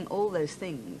picking all those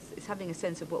things. It's having a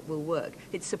sense of what will work.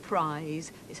 It's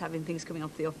surprise. It's having things coming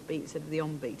off the offbeat instead of the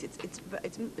onbeat. It's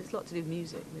a lot to do with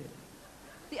music, really.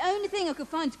 The only thing I could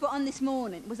find to put on this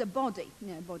morning was a body.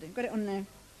 Yeah, body. Got it on there.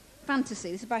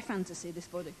 Fantasy. This is by Fantasy, this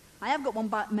body. I have got one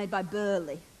made by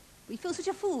Burley. But you feel such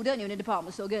a fool, don't you, in a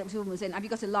department store going up to a woman saying, have you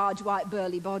got a large white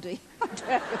burly body?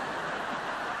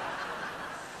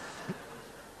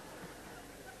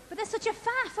 But they're such a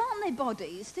faff, aren't they,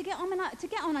 bodies, to get on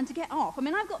and to get off. I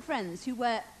mean, I've got friends who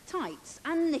wear tights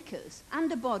and knickers and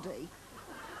a body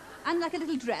and like a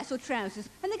little dress or trousers,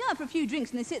 and they go out for a few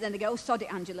drinks and they sit there and they go, oh, sod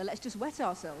it, Angela, let's just wet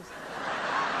ourselves.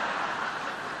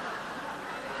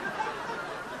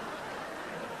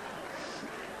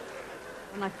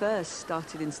 When I first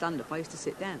started in stand-up, I used to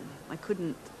sit down. I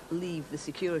couldn't leave the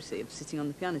security of sitting on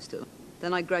the piano stool.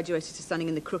 Then I graduated to standing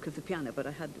in the crook of the piano, but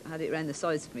I had it around the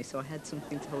sides of me, so I had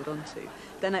something to hold on to.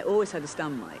 Then I always had a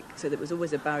stand mic, so there was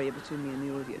always a barrier between me and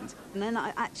the audience. And then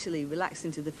I actually relaxed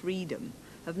into the freedom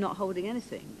of not holding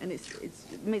anything, and it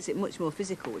makes it much more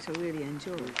physical, which I really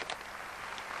enjoy.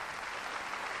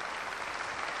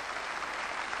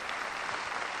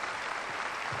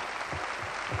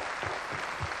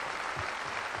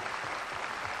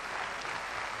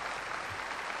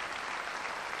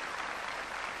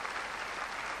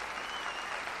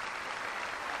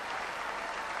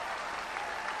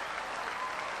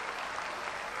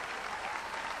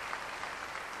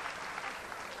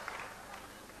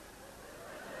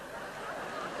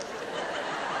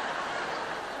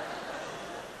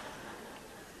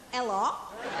 Hello?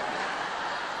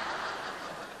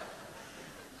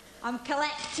 I'm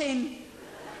collecting.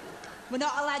 We're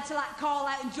not allowed to, call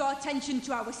out and draw attention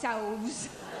to ourselves.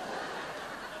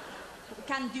 But we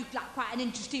can do, quite an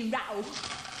interesting rattle.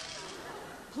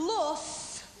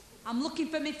 Plus, I'm looking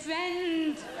for my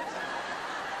friend.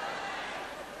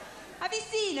 Have you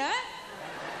seen her?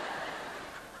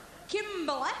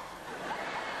 Kimberly.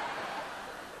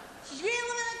 She's really,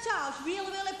 really tall. She's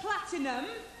really, really platinum.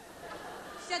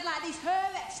 She had these hair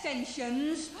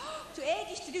extensions. Took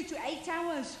ages to do, took 8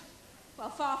 hours. Well,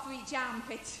 4 for each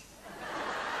armpit.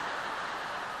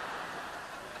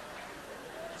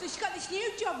 So she's got this new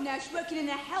job now. She's working in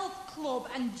a health club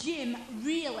and gym,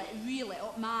 really, really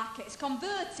upmarket. It's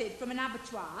converted from an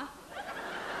abattoir.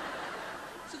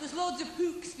 So there's loads of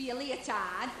hooks for your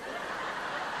leotard.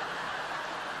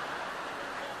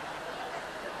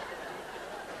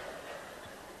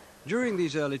 During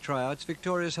these early tryouts,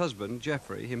 Victoria's husband,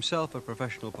 Geoffrey, himself a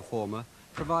professional performer,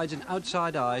 provides an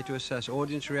outside eye to assess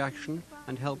audience reaction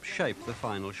and help shape the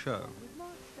final show.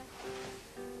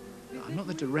 I'm not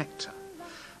the director.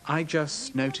 I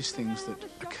just notice things that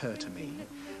occur to me.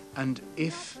 And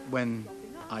if, when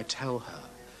I tell her,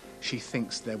 she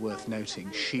thinks they're worth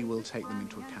noting, she will take them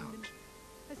into account.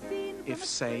 If,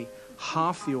 say,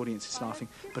 half the audience is laughing,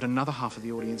 but another half of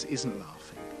the audience isn't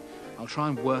laughing, I'll try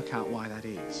and work out why that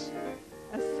is.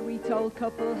 A sweet old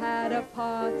couple had a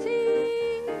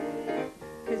party,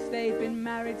 'cause they'd been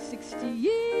married 60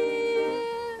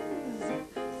 years.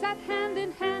 Sat hand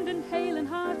in hand and hale and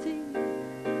hearty.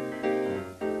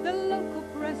 The local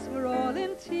press were all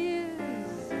in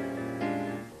tears.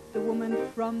 The woman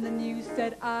from the news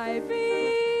said,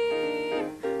 Ivy,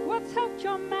 what's helped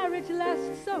your marriage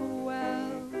last so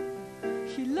well?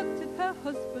 She looked at her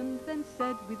husband, then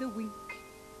said with a wink,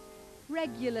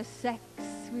 regular sex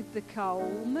with the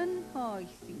Coleman, I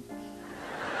think.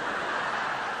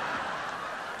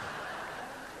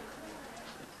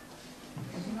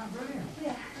 Isn't that brilliant?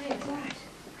 Yeah, it's all right.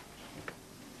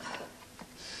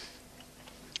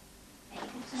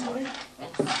 Sorry.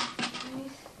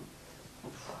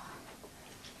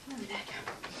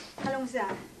 How long was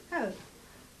that? Oh, it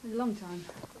was a long time.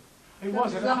 It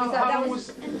was. As long as that How long was...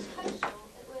 In total,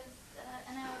 it was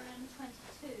an hour and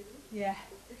 22. Yeah.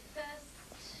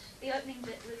 The opening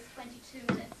bit was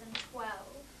 22 minutes and 12.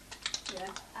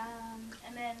 Yeah.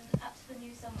 And then up to the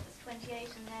new song it was 28,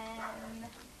 and then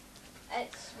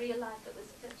it's real life it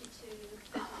was 53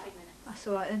 minutes. That's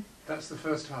all right then. That's the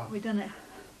first half. We've done it.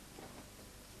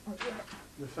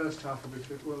 The first half will be,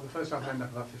 well, the first half will end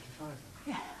up about 55.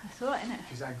 Yeah, that's all right, isn't it?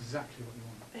 Which is exactly what you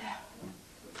want. Yeah.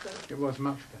 It was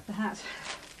much better. The hat.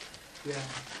 Yeah.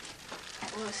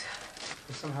 It was.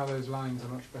 But somehow those lines are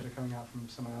much better coming out from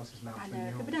someone else's mouth I than know.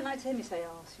 yours. People don't like to hear me say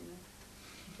arse, you know.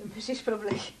 The British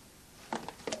probably.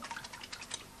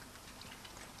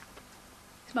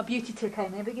 It's my beauty tip,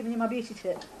 Amy. I've been giving you my beauty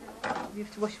tip. You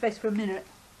have to wash your face for a minute.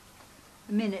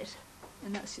 And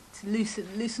that's it. To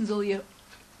loosens all your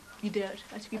dirt.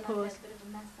 That's your pores. A bit of a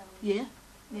mess, Yeah,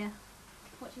 yeah.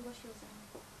 What do you wash yours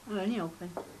in? Oh, any old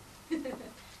thing. It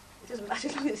doesn't matter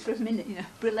as long as it's for a minute, you know.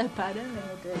 Brillo powder,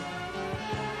 that'll do.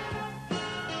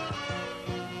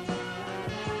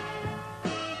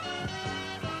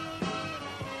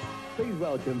 Please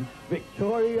welcome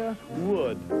Victoria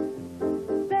Wood.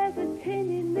 There's a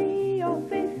tin in the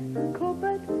office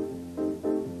cupboard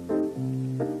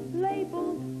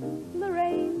labelled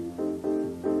Lorraine,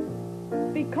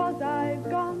 because I've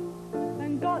gone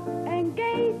and got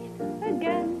engaged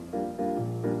again.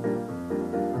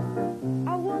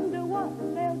 I wonder what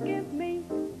they'll give me.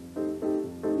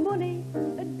 Money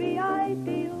would be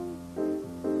ideal.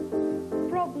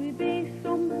 Probably be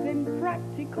something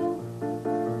practical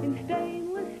in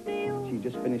stainless steel. She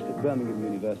just finished at Birmingham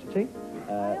University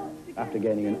after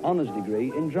gaining an honours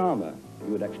degree in drama.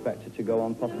 You would expect her to go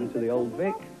on possibly to the Old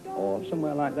Vic or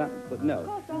somewhere like that, but no.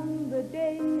 Cause on the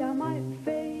day I might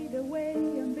fade away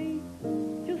and be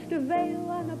just a veil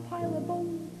and a pile of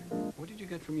bones. What did you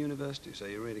get from university? So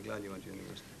you're really glad you went to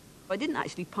university? I didn't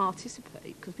actually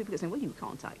participate because people kept saying, well, you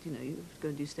can't act, you know, you're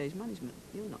going to do stage management.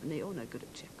 You're no good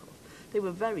at Chekhov. They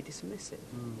were very dismissive.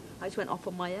 I just went off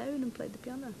on my own and played the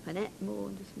piano and ate more,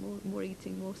 and just more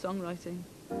eating, more songwriting.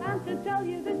 And to tell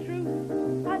you the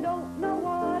truth, I don't know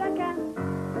what I can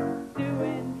do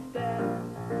instead.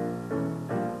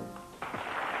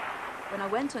 When I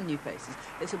went on New Faces,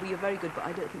 they said, well, you're very good, but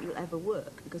I don't think you'll ever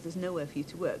work because there's nowhere for you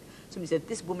to work. Somebody said,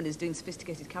 this woman is doing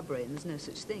sophisticated cabaret and there's no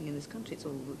such thing in this country. It's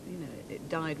all, you know, it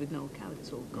died with Noel Coward,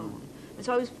 it's all gone. And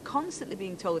so I was constantly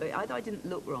being told either I didn't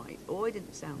look right, or I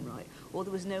didn't sound right, or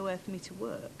there was nowhere for me to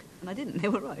work. And I didn't, they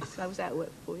were right. I was out of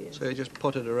work for 4 years. So you just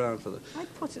potted around for the... I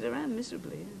potted around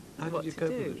miserably, yeah. How did you cope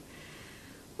with it?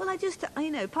 Well, I just,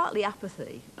 you know, partly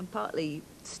apathy and partly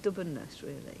stubbornness,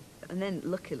 really. And then,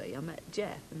 luckily, I met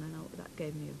Jeff, and then that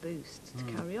gave me a boost to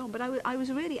carry on. But I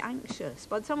was really anxious.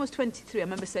 By the time I was 23, I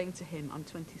remember saying to him, I'm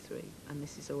 23, and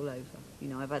this is all over. You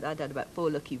know, I'd had about 4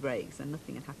 lucky breaks, and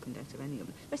nothing had happened out of any of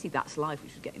them. Especially That's Life,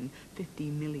 which was getting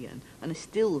 15 million, and I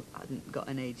still hadn't got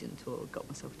an agent or got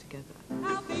myself together.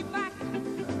 I'll be back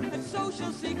at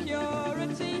Social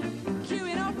Security,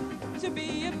 queuing up to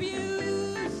be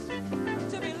abused,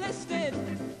 to be listed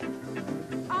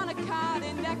on a card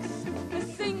index, a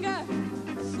singer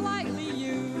slightly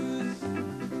used.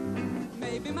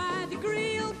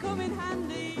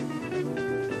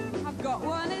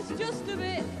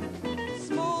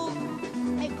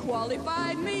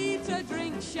 qualified me to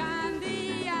drink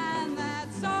shandy, and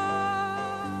that's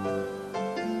all.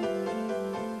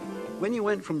 When you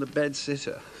went from the bed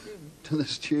sitter to the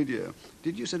studio,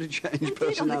 did you sort of change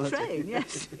personality? On the train,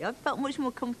 yes. I felt much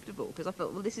more comfortable because I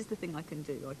felt, well, this is the thing I can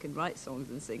do. I can write songs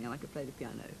and sing, and I can play the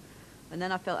piano. And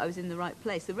then I felt I was in the right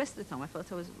place. The rest of the time, I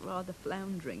felt I was rather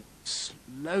floundering.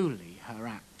 Slowly, her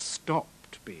act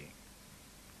stopped being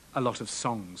a lot of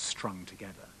songs strung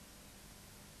together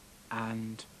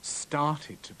and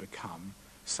started to become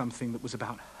something that was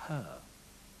about her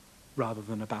rather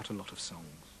than about a lot of songs.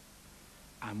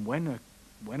 And when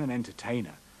an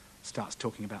entertainer starts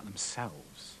talking about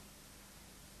themselves,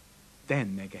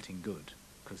 then they're getting good,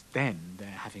 because then they're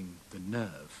having the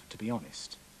nerve to be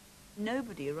honest.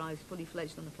 Nobody arrives fully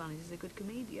fledged on the planet as a good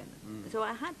comedian. So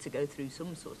I had to go through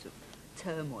some sort of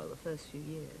turmoil the first few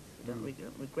years. I don't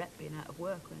regret being out of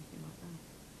work or anything like that.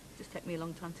 It just took me a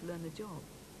long time to learn the job.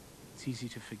 It's easy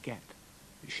to forget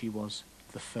that she was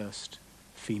the first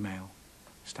female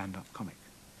stand-up comic.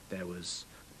 There was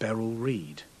Beryl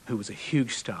Reid, who was a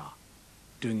huge star,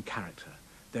 doing a character.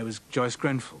 There was Joyce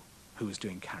Grenfell, who was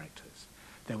doing characters.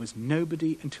 There was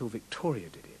nobody until Victoria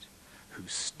did it, who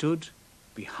stood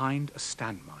behind a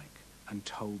stand mic and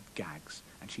told gags,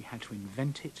 and she had to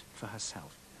invent it for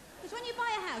herself. Because when you buy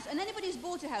a house, and anybody who's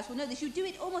bought a house will know this, you do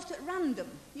it almost at random,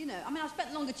 you know. I mean, I've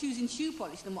spent longer choosing shoe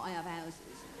polish than what I have houses.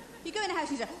 You go in a house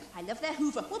and you say, I love their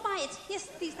Hoover, we'll buy it. Yes,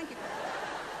 please, thank you.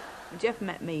 When Jeff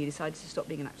met me, he decided to stop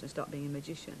being an actor and start being a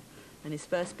magician. And his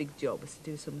first big job was to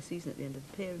do a summer season at the end of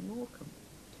the pier in Morecambe.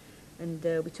 And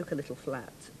we took a little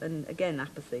flat. And again,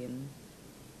 apathy and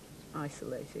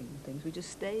isolating and things. We just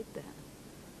stayed there.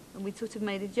 And we sort of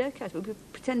made a joke out of it. We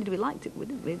pretended we liked it, but we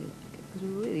didn't really like it, because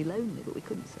we were really lonely, but we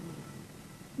couldn't say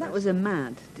it. That was a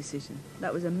mad decision.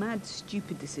 That was a mad,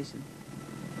 stupid decision.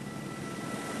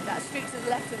 That street to the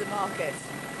left of the market,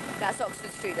 that's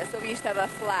Oxford Street. That's where we used to have our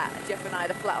flat. Jeff and I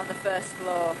had a flat on the first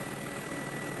floor.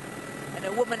 And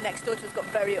a woman next door to us got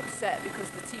very upset because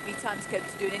the TV Times came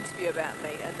to do an interview about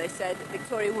me, and they said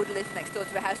Victoria Wood lived next door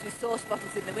to a house with sauce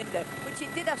bottles in the window, which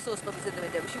it did have sauce bottles in the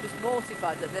window, but she was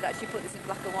mortified that they'd actually put this in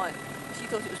black and white. She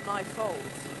thought it was my fault.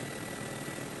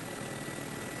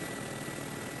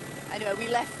 Anyway, we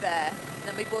left there, and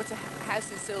then we bought a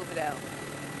house in Silverdale.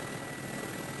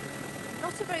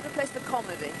 Not a very good place for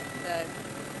comedy, no.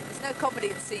 There's no comedy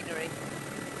in scenery.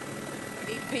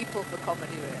 You need people for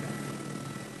comedy, really.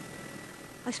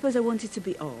 I suppose I wanted to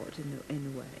be odd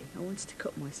in a way. I wanted to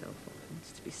cut myself off. I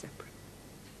wanted to be separate.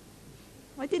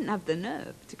 I didn't have the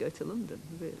nerve to go to London,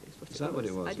 really. Is that what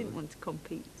it was? I didn't want to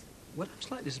compete. What I'm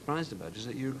slightly surprised about is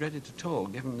that you regretted at all,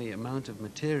 given the amount of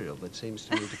material that seems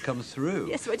to me to come through.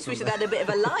 Yes, I just wish I'd had a bit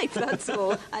of a life, that's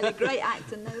all. I had a great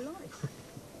act and no life.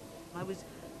 I was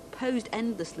posed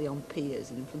endlessly on piers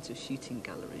and in front of shooting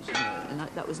galleries, you know, and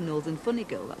that was Northern Funny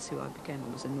Girl. That's who I became.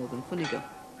 I was a Northern Funny Girl.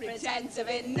 Pretend to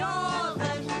be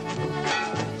northern,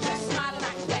 just smile and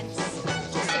act dense.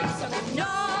 Just say something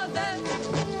northern,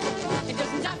 it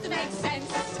doesn't have to make sense.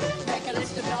 Make a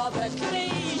list of northern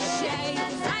cliches,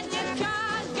 and you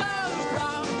can't go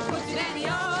wrong. Put in any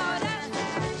order,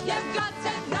 you've got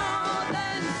a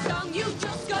northern song. You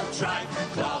just go try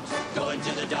clogs, going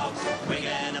to the dogs,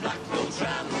 bringing a black gold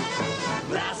tram.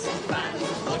 Brass band,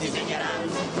 bodies in your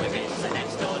hands, whipping the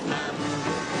next door's man.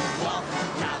 Walk,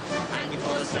 tap,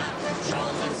 strap,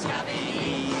 shawls and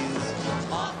scabbies.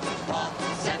 Hop, hop,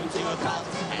 7 to a cot,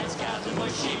 headscarves and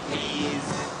mushy peas.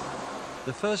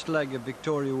 The first leg of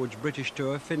Victoria Wood's British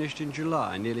tour finished in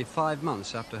July, nearly 5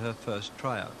 months after her first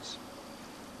tryouts.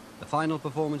 The final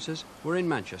performances were in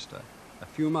Manchester, a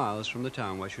few miles from the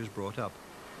town where she was brought up.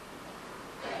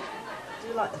 I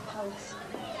do like the Palace.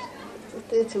 The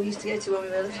theatre we used to go to when we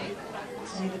were little, to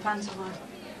see the pantomime.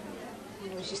 We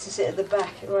used to sit at the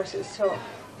back, right at the top.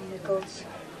 The gods.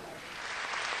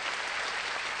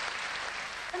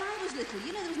 When I was little,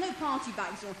 you know, there was no party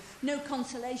bags or no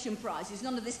consolation prizes,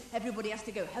 none of this everybody has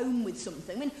to go home with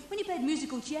something. When you played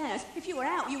musical chairs, if you were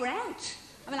out, you were out.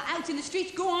 I mean, like, out in the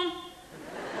street, go on.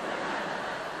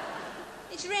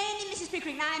 It's raining, Mrs.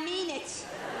 Pickering, I mean it.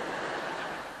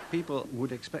 People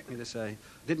would expect me to say,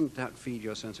 didn't that feed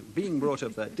your sense of being brought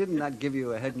up there? Didn't that give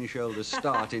you a head and shoulders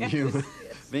start in humour?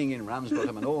 Yes. Being in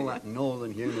Ramsbottom and all that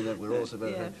northern humour that we're all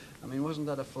supposed to have. I mean, wasn't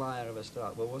that a flyer of a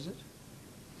start? Well, was it?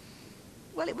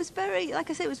 Well, it was very, like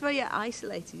I say, it was very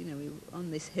isolated. You know, we were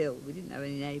on this hill. We didn't know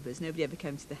any neighbours. Nobody ever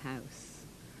came to the house.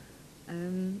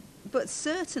 But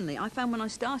certainly, I found when I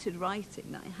started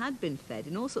writing that I had been fed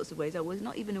in all sorts of ways I was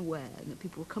not even aware, and that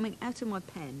people were coming out of my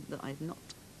pen that I had not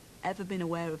ever been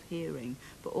aware of hearing,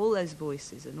 but all those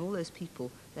voices and all those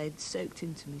people, they'd soaked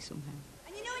into me somehow.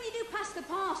 And you know when you do pass pass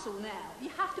the parcel now, you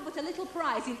have to put a little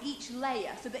prize in each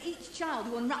layer so that each child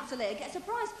who unwraps a layer gets a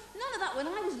prize. None of that when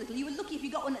I was little. You were lucky if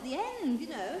you got one at the end, you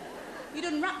know. You'd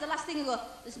unwrap the last thing and go,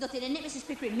 there's nothing in it, Mrs.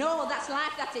 Pickering. No, that's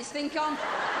life, that is. Think on.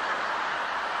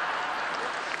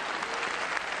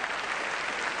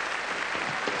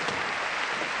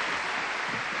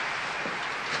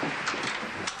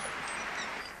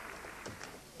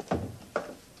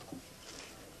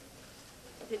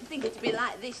 Didn't think it'd be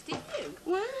like this, did you?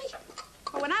 Why?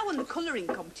 Well, when I won the colouring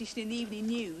competition in the Evening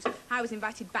News, I was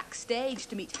invited backstage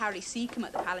to meet Harry Seacombe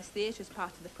at the Palace Theatre as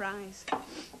part of the prize.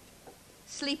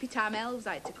 Sleepy Time Elves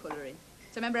I had to colour in.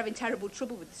 So I remember having terrible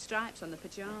trouble with the stripes on the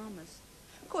pyjamas.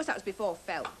 Of course, that was before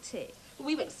felt tip.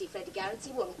 We went to see Freddie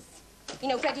Garrity once. You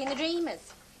know, Freddie and the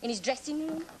Dreamers, in his dressing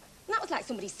room. And that was like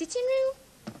somebody's sitting room.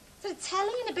 There's a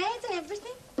telly and a bed and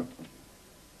everything.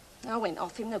 I went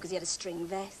off him, though, because he had a string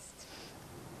vest.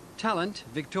 Talent,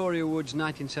 Victoria Wood's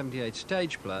 1978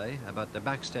 stage play about the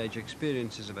backstage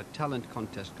experiences of a talent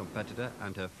contest competitor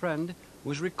and her friend,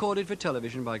 was recorded for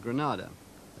television by Granada.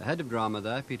 The head of drama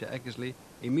there, Peter Eckersley,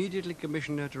 immediately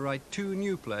commissioned her to write 2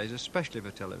 new plays especially for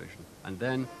television, and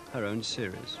then her own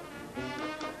series.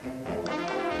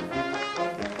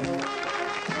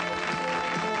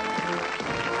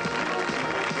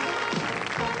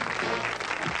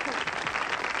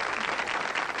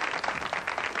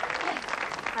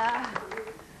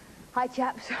 Hi,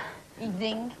 chaps.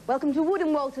 Evening. Welcome to Wood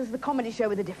and Walters, the comedy show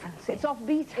with a difference. It's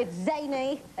offbeat. It's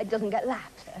zany. It doesn't get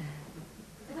laughs.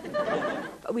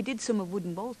 We did some of Wood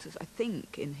and Walters, I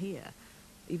think, in here,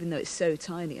 even though it's so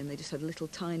tiny, and they just had little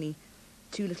tiny,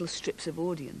 2 little strips of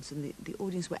audience, and the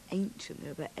audience were ancient. They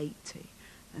were about 80,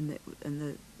 and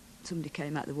somebody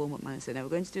came out, the warm-up man, and said, "Now we're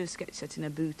going to do a sketch set in a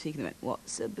boutique." And they went,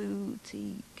 "What's a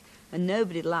boutique?" And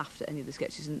nobody laughed at any of the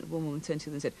sketches, and one woman turned to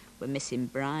them and said, "We're missing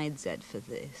Brideshead for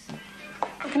this."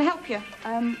 Can I help you?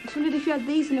 I just wondered if you had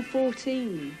these in a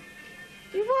 14.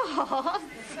 You what?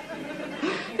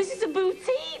 This is a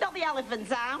boutique, not the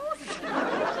Elephant's House.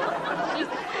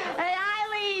 Hey,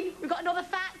 Eileen, we've got another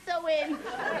fatso in.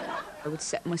 I would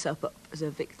set myself up as a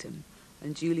victim,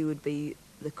 and Julie would be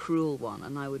the cruel one,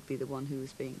 and I would be the one who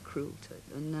was being cruel to.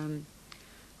 And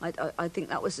I think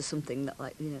that was just something that,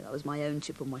 like, you know, that was my own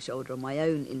chip on my shoulder, or my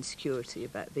own insecurity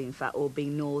about being fat or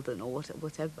being northern or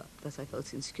whatever that I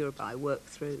felt insecure about. I worked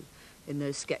through in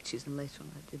those sketches, and later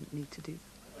on I didn't need to do that.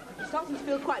 I'm starting to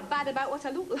feel quite bad about what I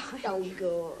look like. Oh,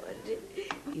 good.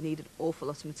 You need an awful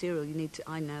lot of material. You need to,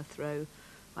 I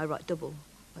write double,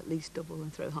 at least double,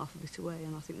 and throw half of it away,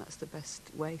 and I think that's the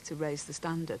best way to raise the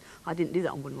standard. I didn't do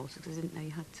that on Wood and Walters because I didn't know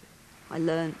you had to. I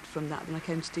learnt from that when I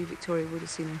came to do Victoria Wood,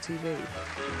 as seen on TV.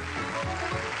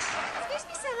 Excuse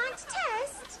me, sir, like to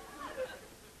test?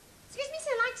 Excuse me,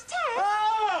 sir, like to test?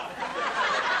 Oh!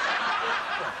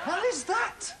 What is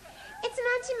that? It's an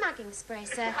anti-mugging spray,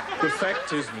 sir. The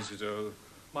fact is, Mrs. O,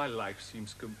 my life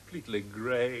seems completely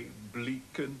grey,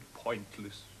 bleak and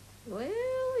pointless. Well,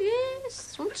 yes.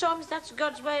 Sometimes that's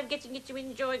God's way of getting you to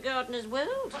enjoy Gardener's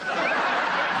World.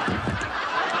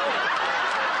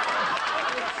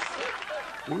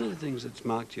 One of the things that's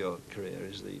marked your career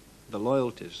is the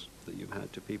loyalties that you've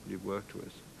had to people you've worked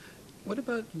with. What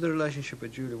about the relationship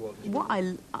with Julie Walters? What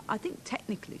I think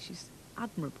technically she's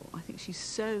admirable. I think she's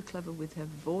so clever with her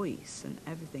voice and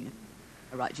everything.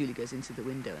 Right, Julie goes into the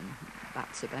window and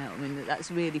bats about. I mean,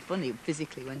 that's really funny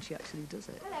physically when she actually does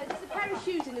it. Hello, there's a pair of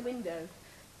shoes in the window.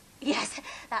 Yes,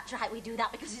 that's right. We do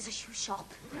that because it's a shoe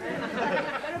shop.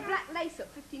 They're a black lace-up,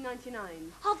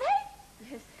 $15.99. Are they?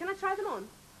 Yes. Can I try them on?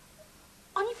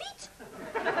 On your feet?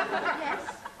 Yes.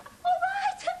 All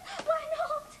right. Why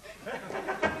not?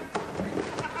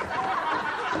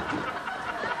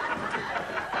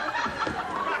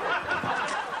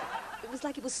 It was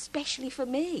like it was specially for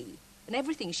me. And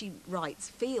everything she writes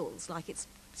feels like it's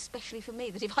especially for me,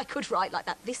 that if I could write like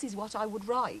that, this is what I would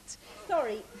write.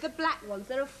 Sorry, the black ones,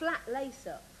 they're a flat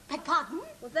lace-up. Beg pardon?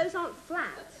 Well, those aren't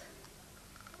flat.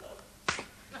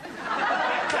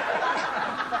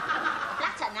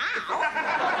 Flatter now.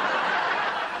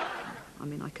 I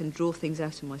mean, I can draw things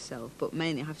out of myself, but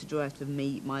mainly I have to draw out of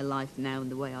me, my life now and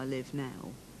the way I live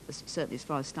now. Certainly as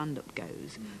far as stand-up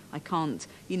goes. I can't,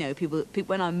 you know, people,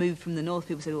 when I moved from the north,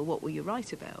 people say, well, what will you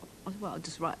write about? I said, well, I'll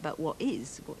just write about what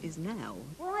is now.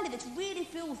 Where I live, it's really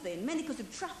filthy, and mainly because of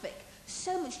traffic.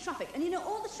 So much traffic. And you know,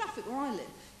 all the traffic where I live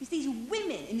is these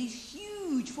women in these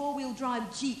huge four-wheel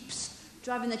drive jeeps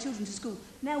driving their children to school.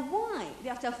 Now, why they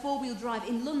have to have four-wheel drive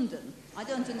in London, I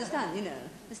don't understand, you know,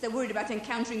 unless they're worried about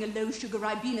encountering a low-sugar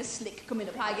Ribena slick coming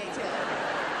up Highgate Hill.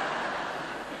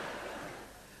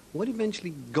 What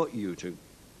eventually got you to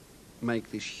make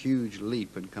this huge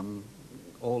leap and come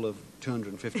all of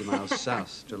 250 miles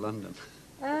south to London?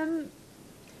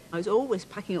 I was always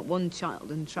packing up one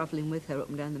child and travelling with her up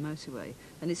and down the motorway.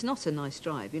 And it's not a nice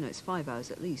drive, you know, it's 5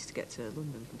 hours at least to get to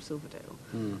London from Silverdale.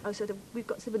 I said, we've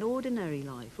got to have an ordinary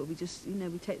life where we just, you know,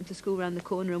 we take them to school around the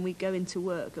corner and we go into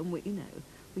work and we, you know,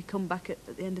 we come back at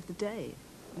the end of the day.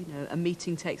 You know, a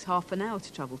meeting takes half an hour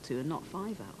to travel to and not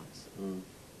 5 hours.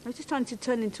 I was just trying to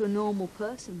turn into a normal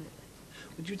person, really.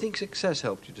 Would you think success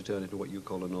helped you to turn into what you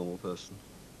call a normal person?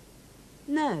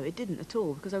 No, it didn't at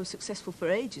all, because I was successful for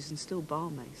ages and still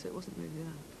barmaid, so it wasn't really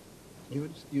that.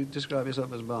 You describe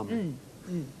yourself as barmaid?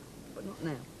 But not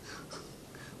now.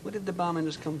 Where did the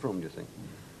barmaiders come from, do you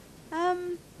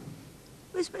think?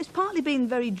 It's partly been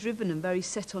very driven and very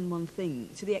set on one thing,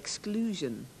 to the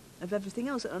exclusion of everything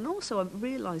else. And also, I've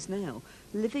realised now,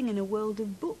 living in a world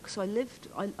of books, I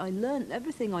learned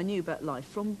everything I knew about life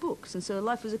from books, and so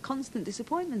life was a constant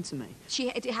disappointment to me.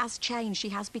 It has changed. She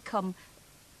has become...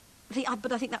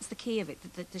 but I think that's the key of it,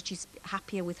 that she's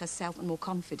happier with herself and more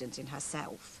confident in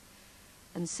herself.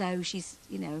 And so she's,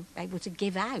 you know, able to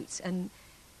give out. And,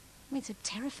 I mean, it's a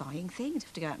terrifying thing to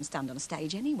have to go out and stand on a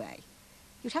stage anyway.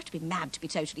 You'd have to be mad to be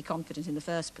totally confident in the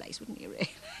first place, wouldn't you,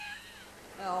 really?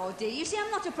 Oh, dear, you see, I'm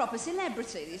not a proper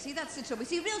celebrity, you see, that's the trouble. You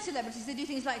see, real celebrities, they do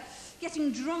things like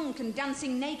getting drunk and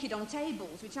dancing naked on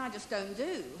tables, which I just don't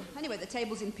do. Anyway, the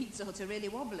tables in Pizza Hut are really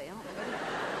wobbly, aren't they?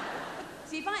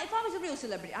 See, if I was a real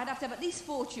celebrity, I'd have to have at least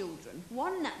 4 children.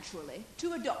 1 naturally,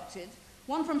 2 adopted,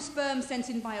 1 from sperm sent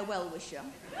in by a well-wisher.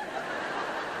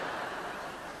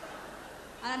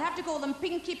 And I'd have to call them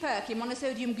Pinky Perky,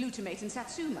 monosodium glutamate and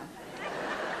Satsuma.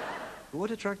 What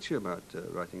attracts you about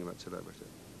writing about celebrity?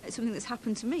 It's something that's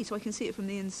happened to me, so I can see it from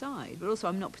the inside. But also,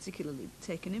 I'm not particularly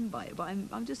taken in by it. But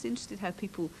I'm just interested how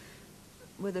people,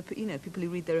 whether, you know, people who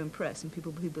read their own press and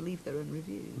people who believe their own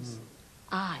reviews.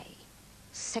 I,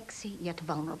 sexy yet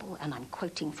vulnerable, and I'm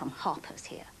quoting from Harper's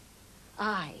here.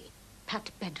 I,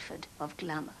 Pat Bedford of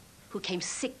Glamour, who came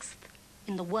 6th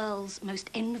in the world's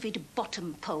most envied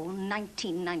bottom poll,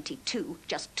 1992,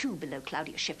 just 2 below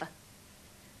Claudia Schiffer,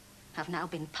 have now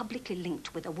been publicly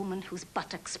linked with a woman whose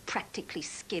buttocks practically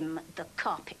skim the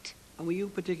carpet. And were you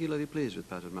particularly pleased with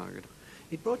Pat and Margaret?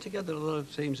 It brought together a lot of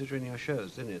themes that are in your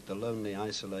shows, didn't it? The lonely,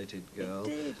 isolated girl. It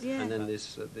did, yeah. And then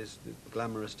this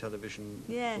glamorous television,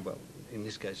 yeah. well, in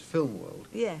this case, film world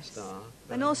star.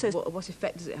 And also, what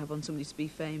effect does it have on somebody to be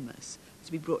famous,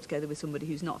 to be brought together with somebody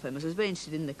who's not famous? I was very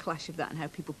interested in the clash of that and how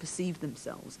people perceive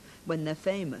themselves when they're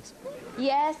famous.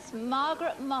 Yes,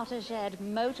 Margaret Mottershed,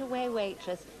 motorway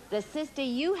waitress, the sister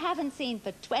you haven't seen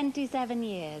for 27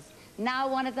 years. Now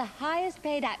one of the highest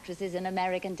paid actresses in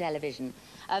American television.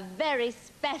 A very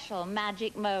special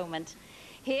magic moment.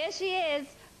 Here she is,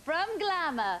 from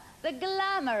Glamour, the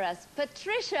glamorous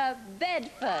Patricia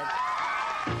Bedford.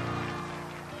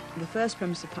 The first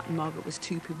premise of Pat and Margaret was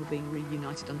 2 people being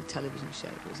reunited on a television show.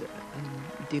 It was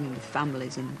dealing with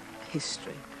families and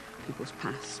history, people's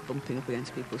pasts bumping up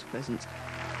against people's presents.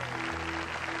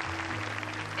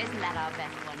 Isn't that our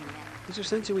best one yet? There's a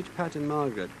sense in which Pat and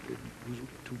Margaret was,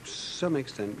 to some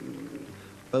extent,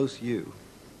 both you.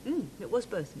 It was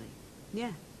both me.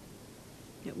 Yeah.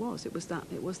 It was. It was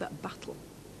that battle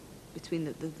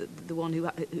between the one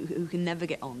who can never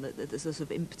get on, the sort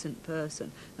of impotent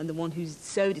person, and the one who's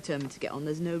so determined to get on.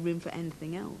 There's no room for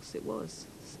anything else. It was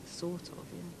sort of,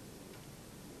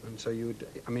 yeah. And so you would,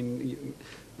 I mean,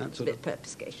 that sort of... A bit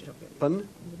perspicacious of it. Pardon?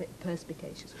 A bit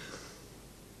perspicacious.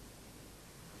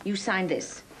 You signed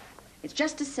this. It's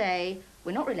just to say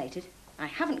we're not related. I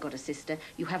haven't got a sister.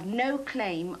 You have no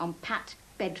claim on Pat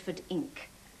Bedford Inc.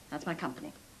 That's my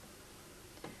company.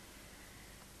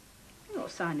 You're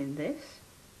not signing this.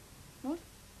 What?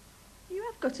 You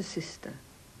have got a sister.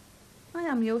 I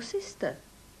am your sister.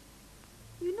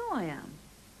 You know I am.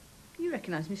 You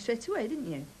recognised me straight away,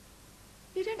 didn't you?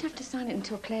 You don't have to sign it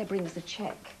until Claire brings the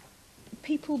cheque.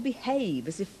 People behave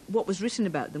as if what was written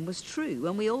about them was true,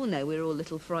 and we all know we're all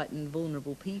little frightened,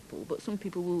 vulnerable people, but some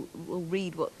people will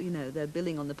read what, you know, they're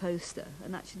billing on the poster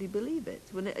and actually believe it.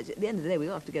 When at the end of the day, we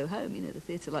all have to go home, you know, the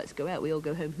theatre lights go out, we all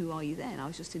go home, who are you then? I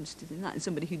was just interested in that, and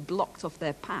somebody who'd blocked off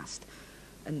their past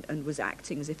and was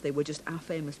acting as if they were just our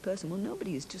famous person. Well,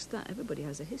 nobody is just that. Everybody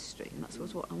has a history, and that's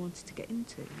what I wanted to get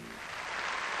into.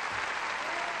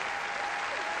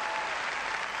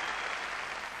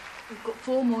 We've got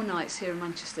 4 more nights here in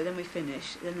Manchester, then we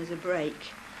finish, then there's a break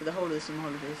for the whole of the summer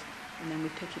holidays, and then we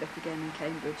pick it up again in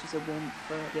Cambridge as a warm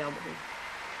for the Albert Hall.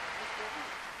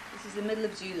 This is the middle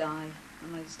of July,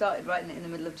 and I started writing it in the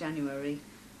middle of January.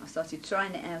 I started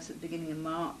trying it out at the beginning of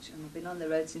March, and I've been on the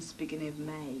road since the beginning of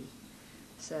May.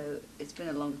 So it's been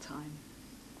a long time.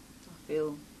 I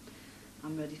feel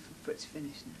I'm ready for it to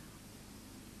finish now.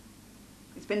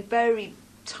 It's been very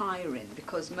tiring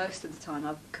because most of the time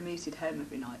I've commuted home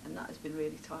every night, and that has been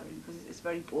really tiring because it's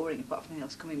very boring apart from anything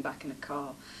else, coming back in a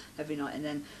car every night and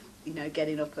then, you know,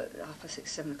 getting up at 6:30,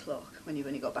 7 o'clock when you've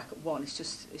only got back at 1. It's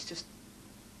just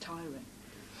tiring.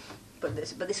 But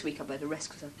this week I've had a rest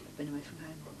because I've been away from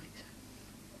home all week.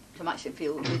 So I'm actually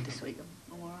feeling good this week.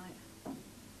 I'm all right.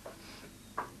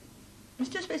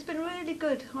 It's been really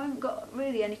good. I haven't got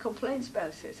really any complaints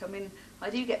about it. I mean, I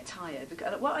do get tired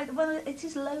because it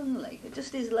is lonely. It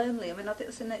just is lonely. I mean, I think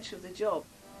that's the nature of the job.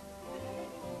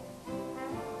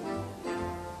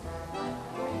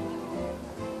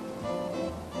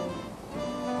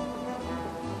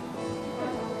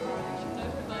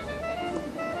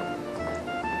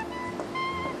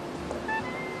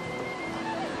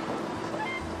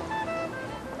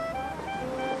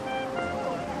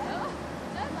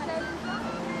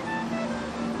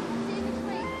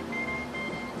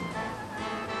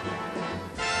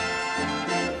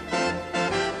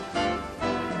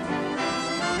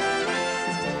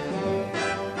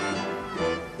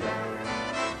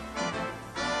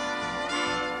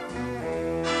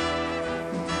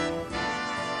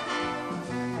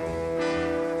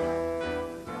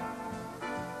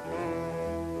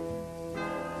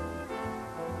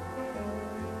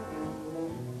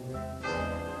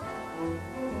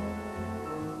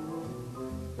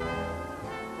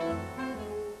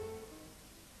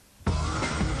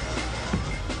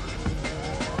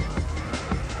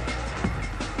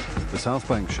 The South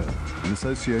Bank Show, in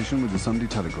association with the Sunday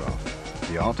Telegraph,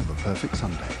 the art of a perfect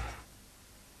Sunday.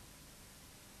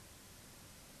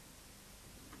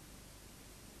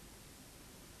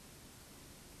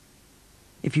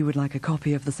 If you would like a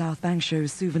copy of the South Bank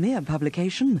Show's souvenir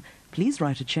publication, please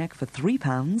write a cheque for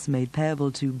 £3 made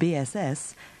payable to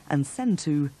BSS and send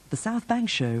to the South Bank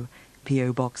Show,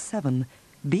 P.O. Box 7,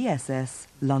 BSS,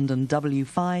 London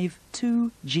W5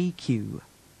 2GQ.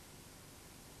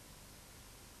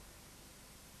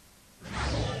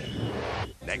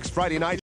 Next Friday night.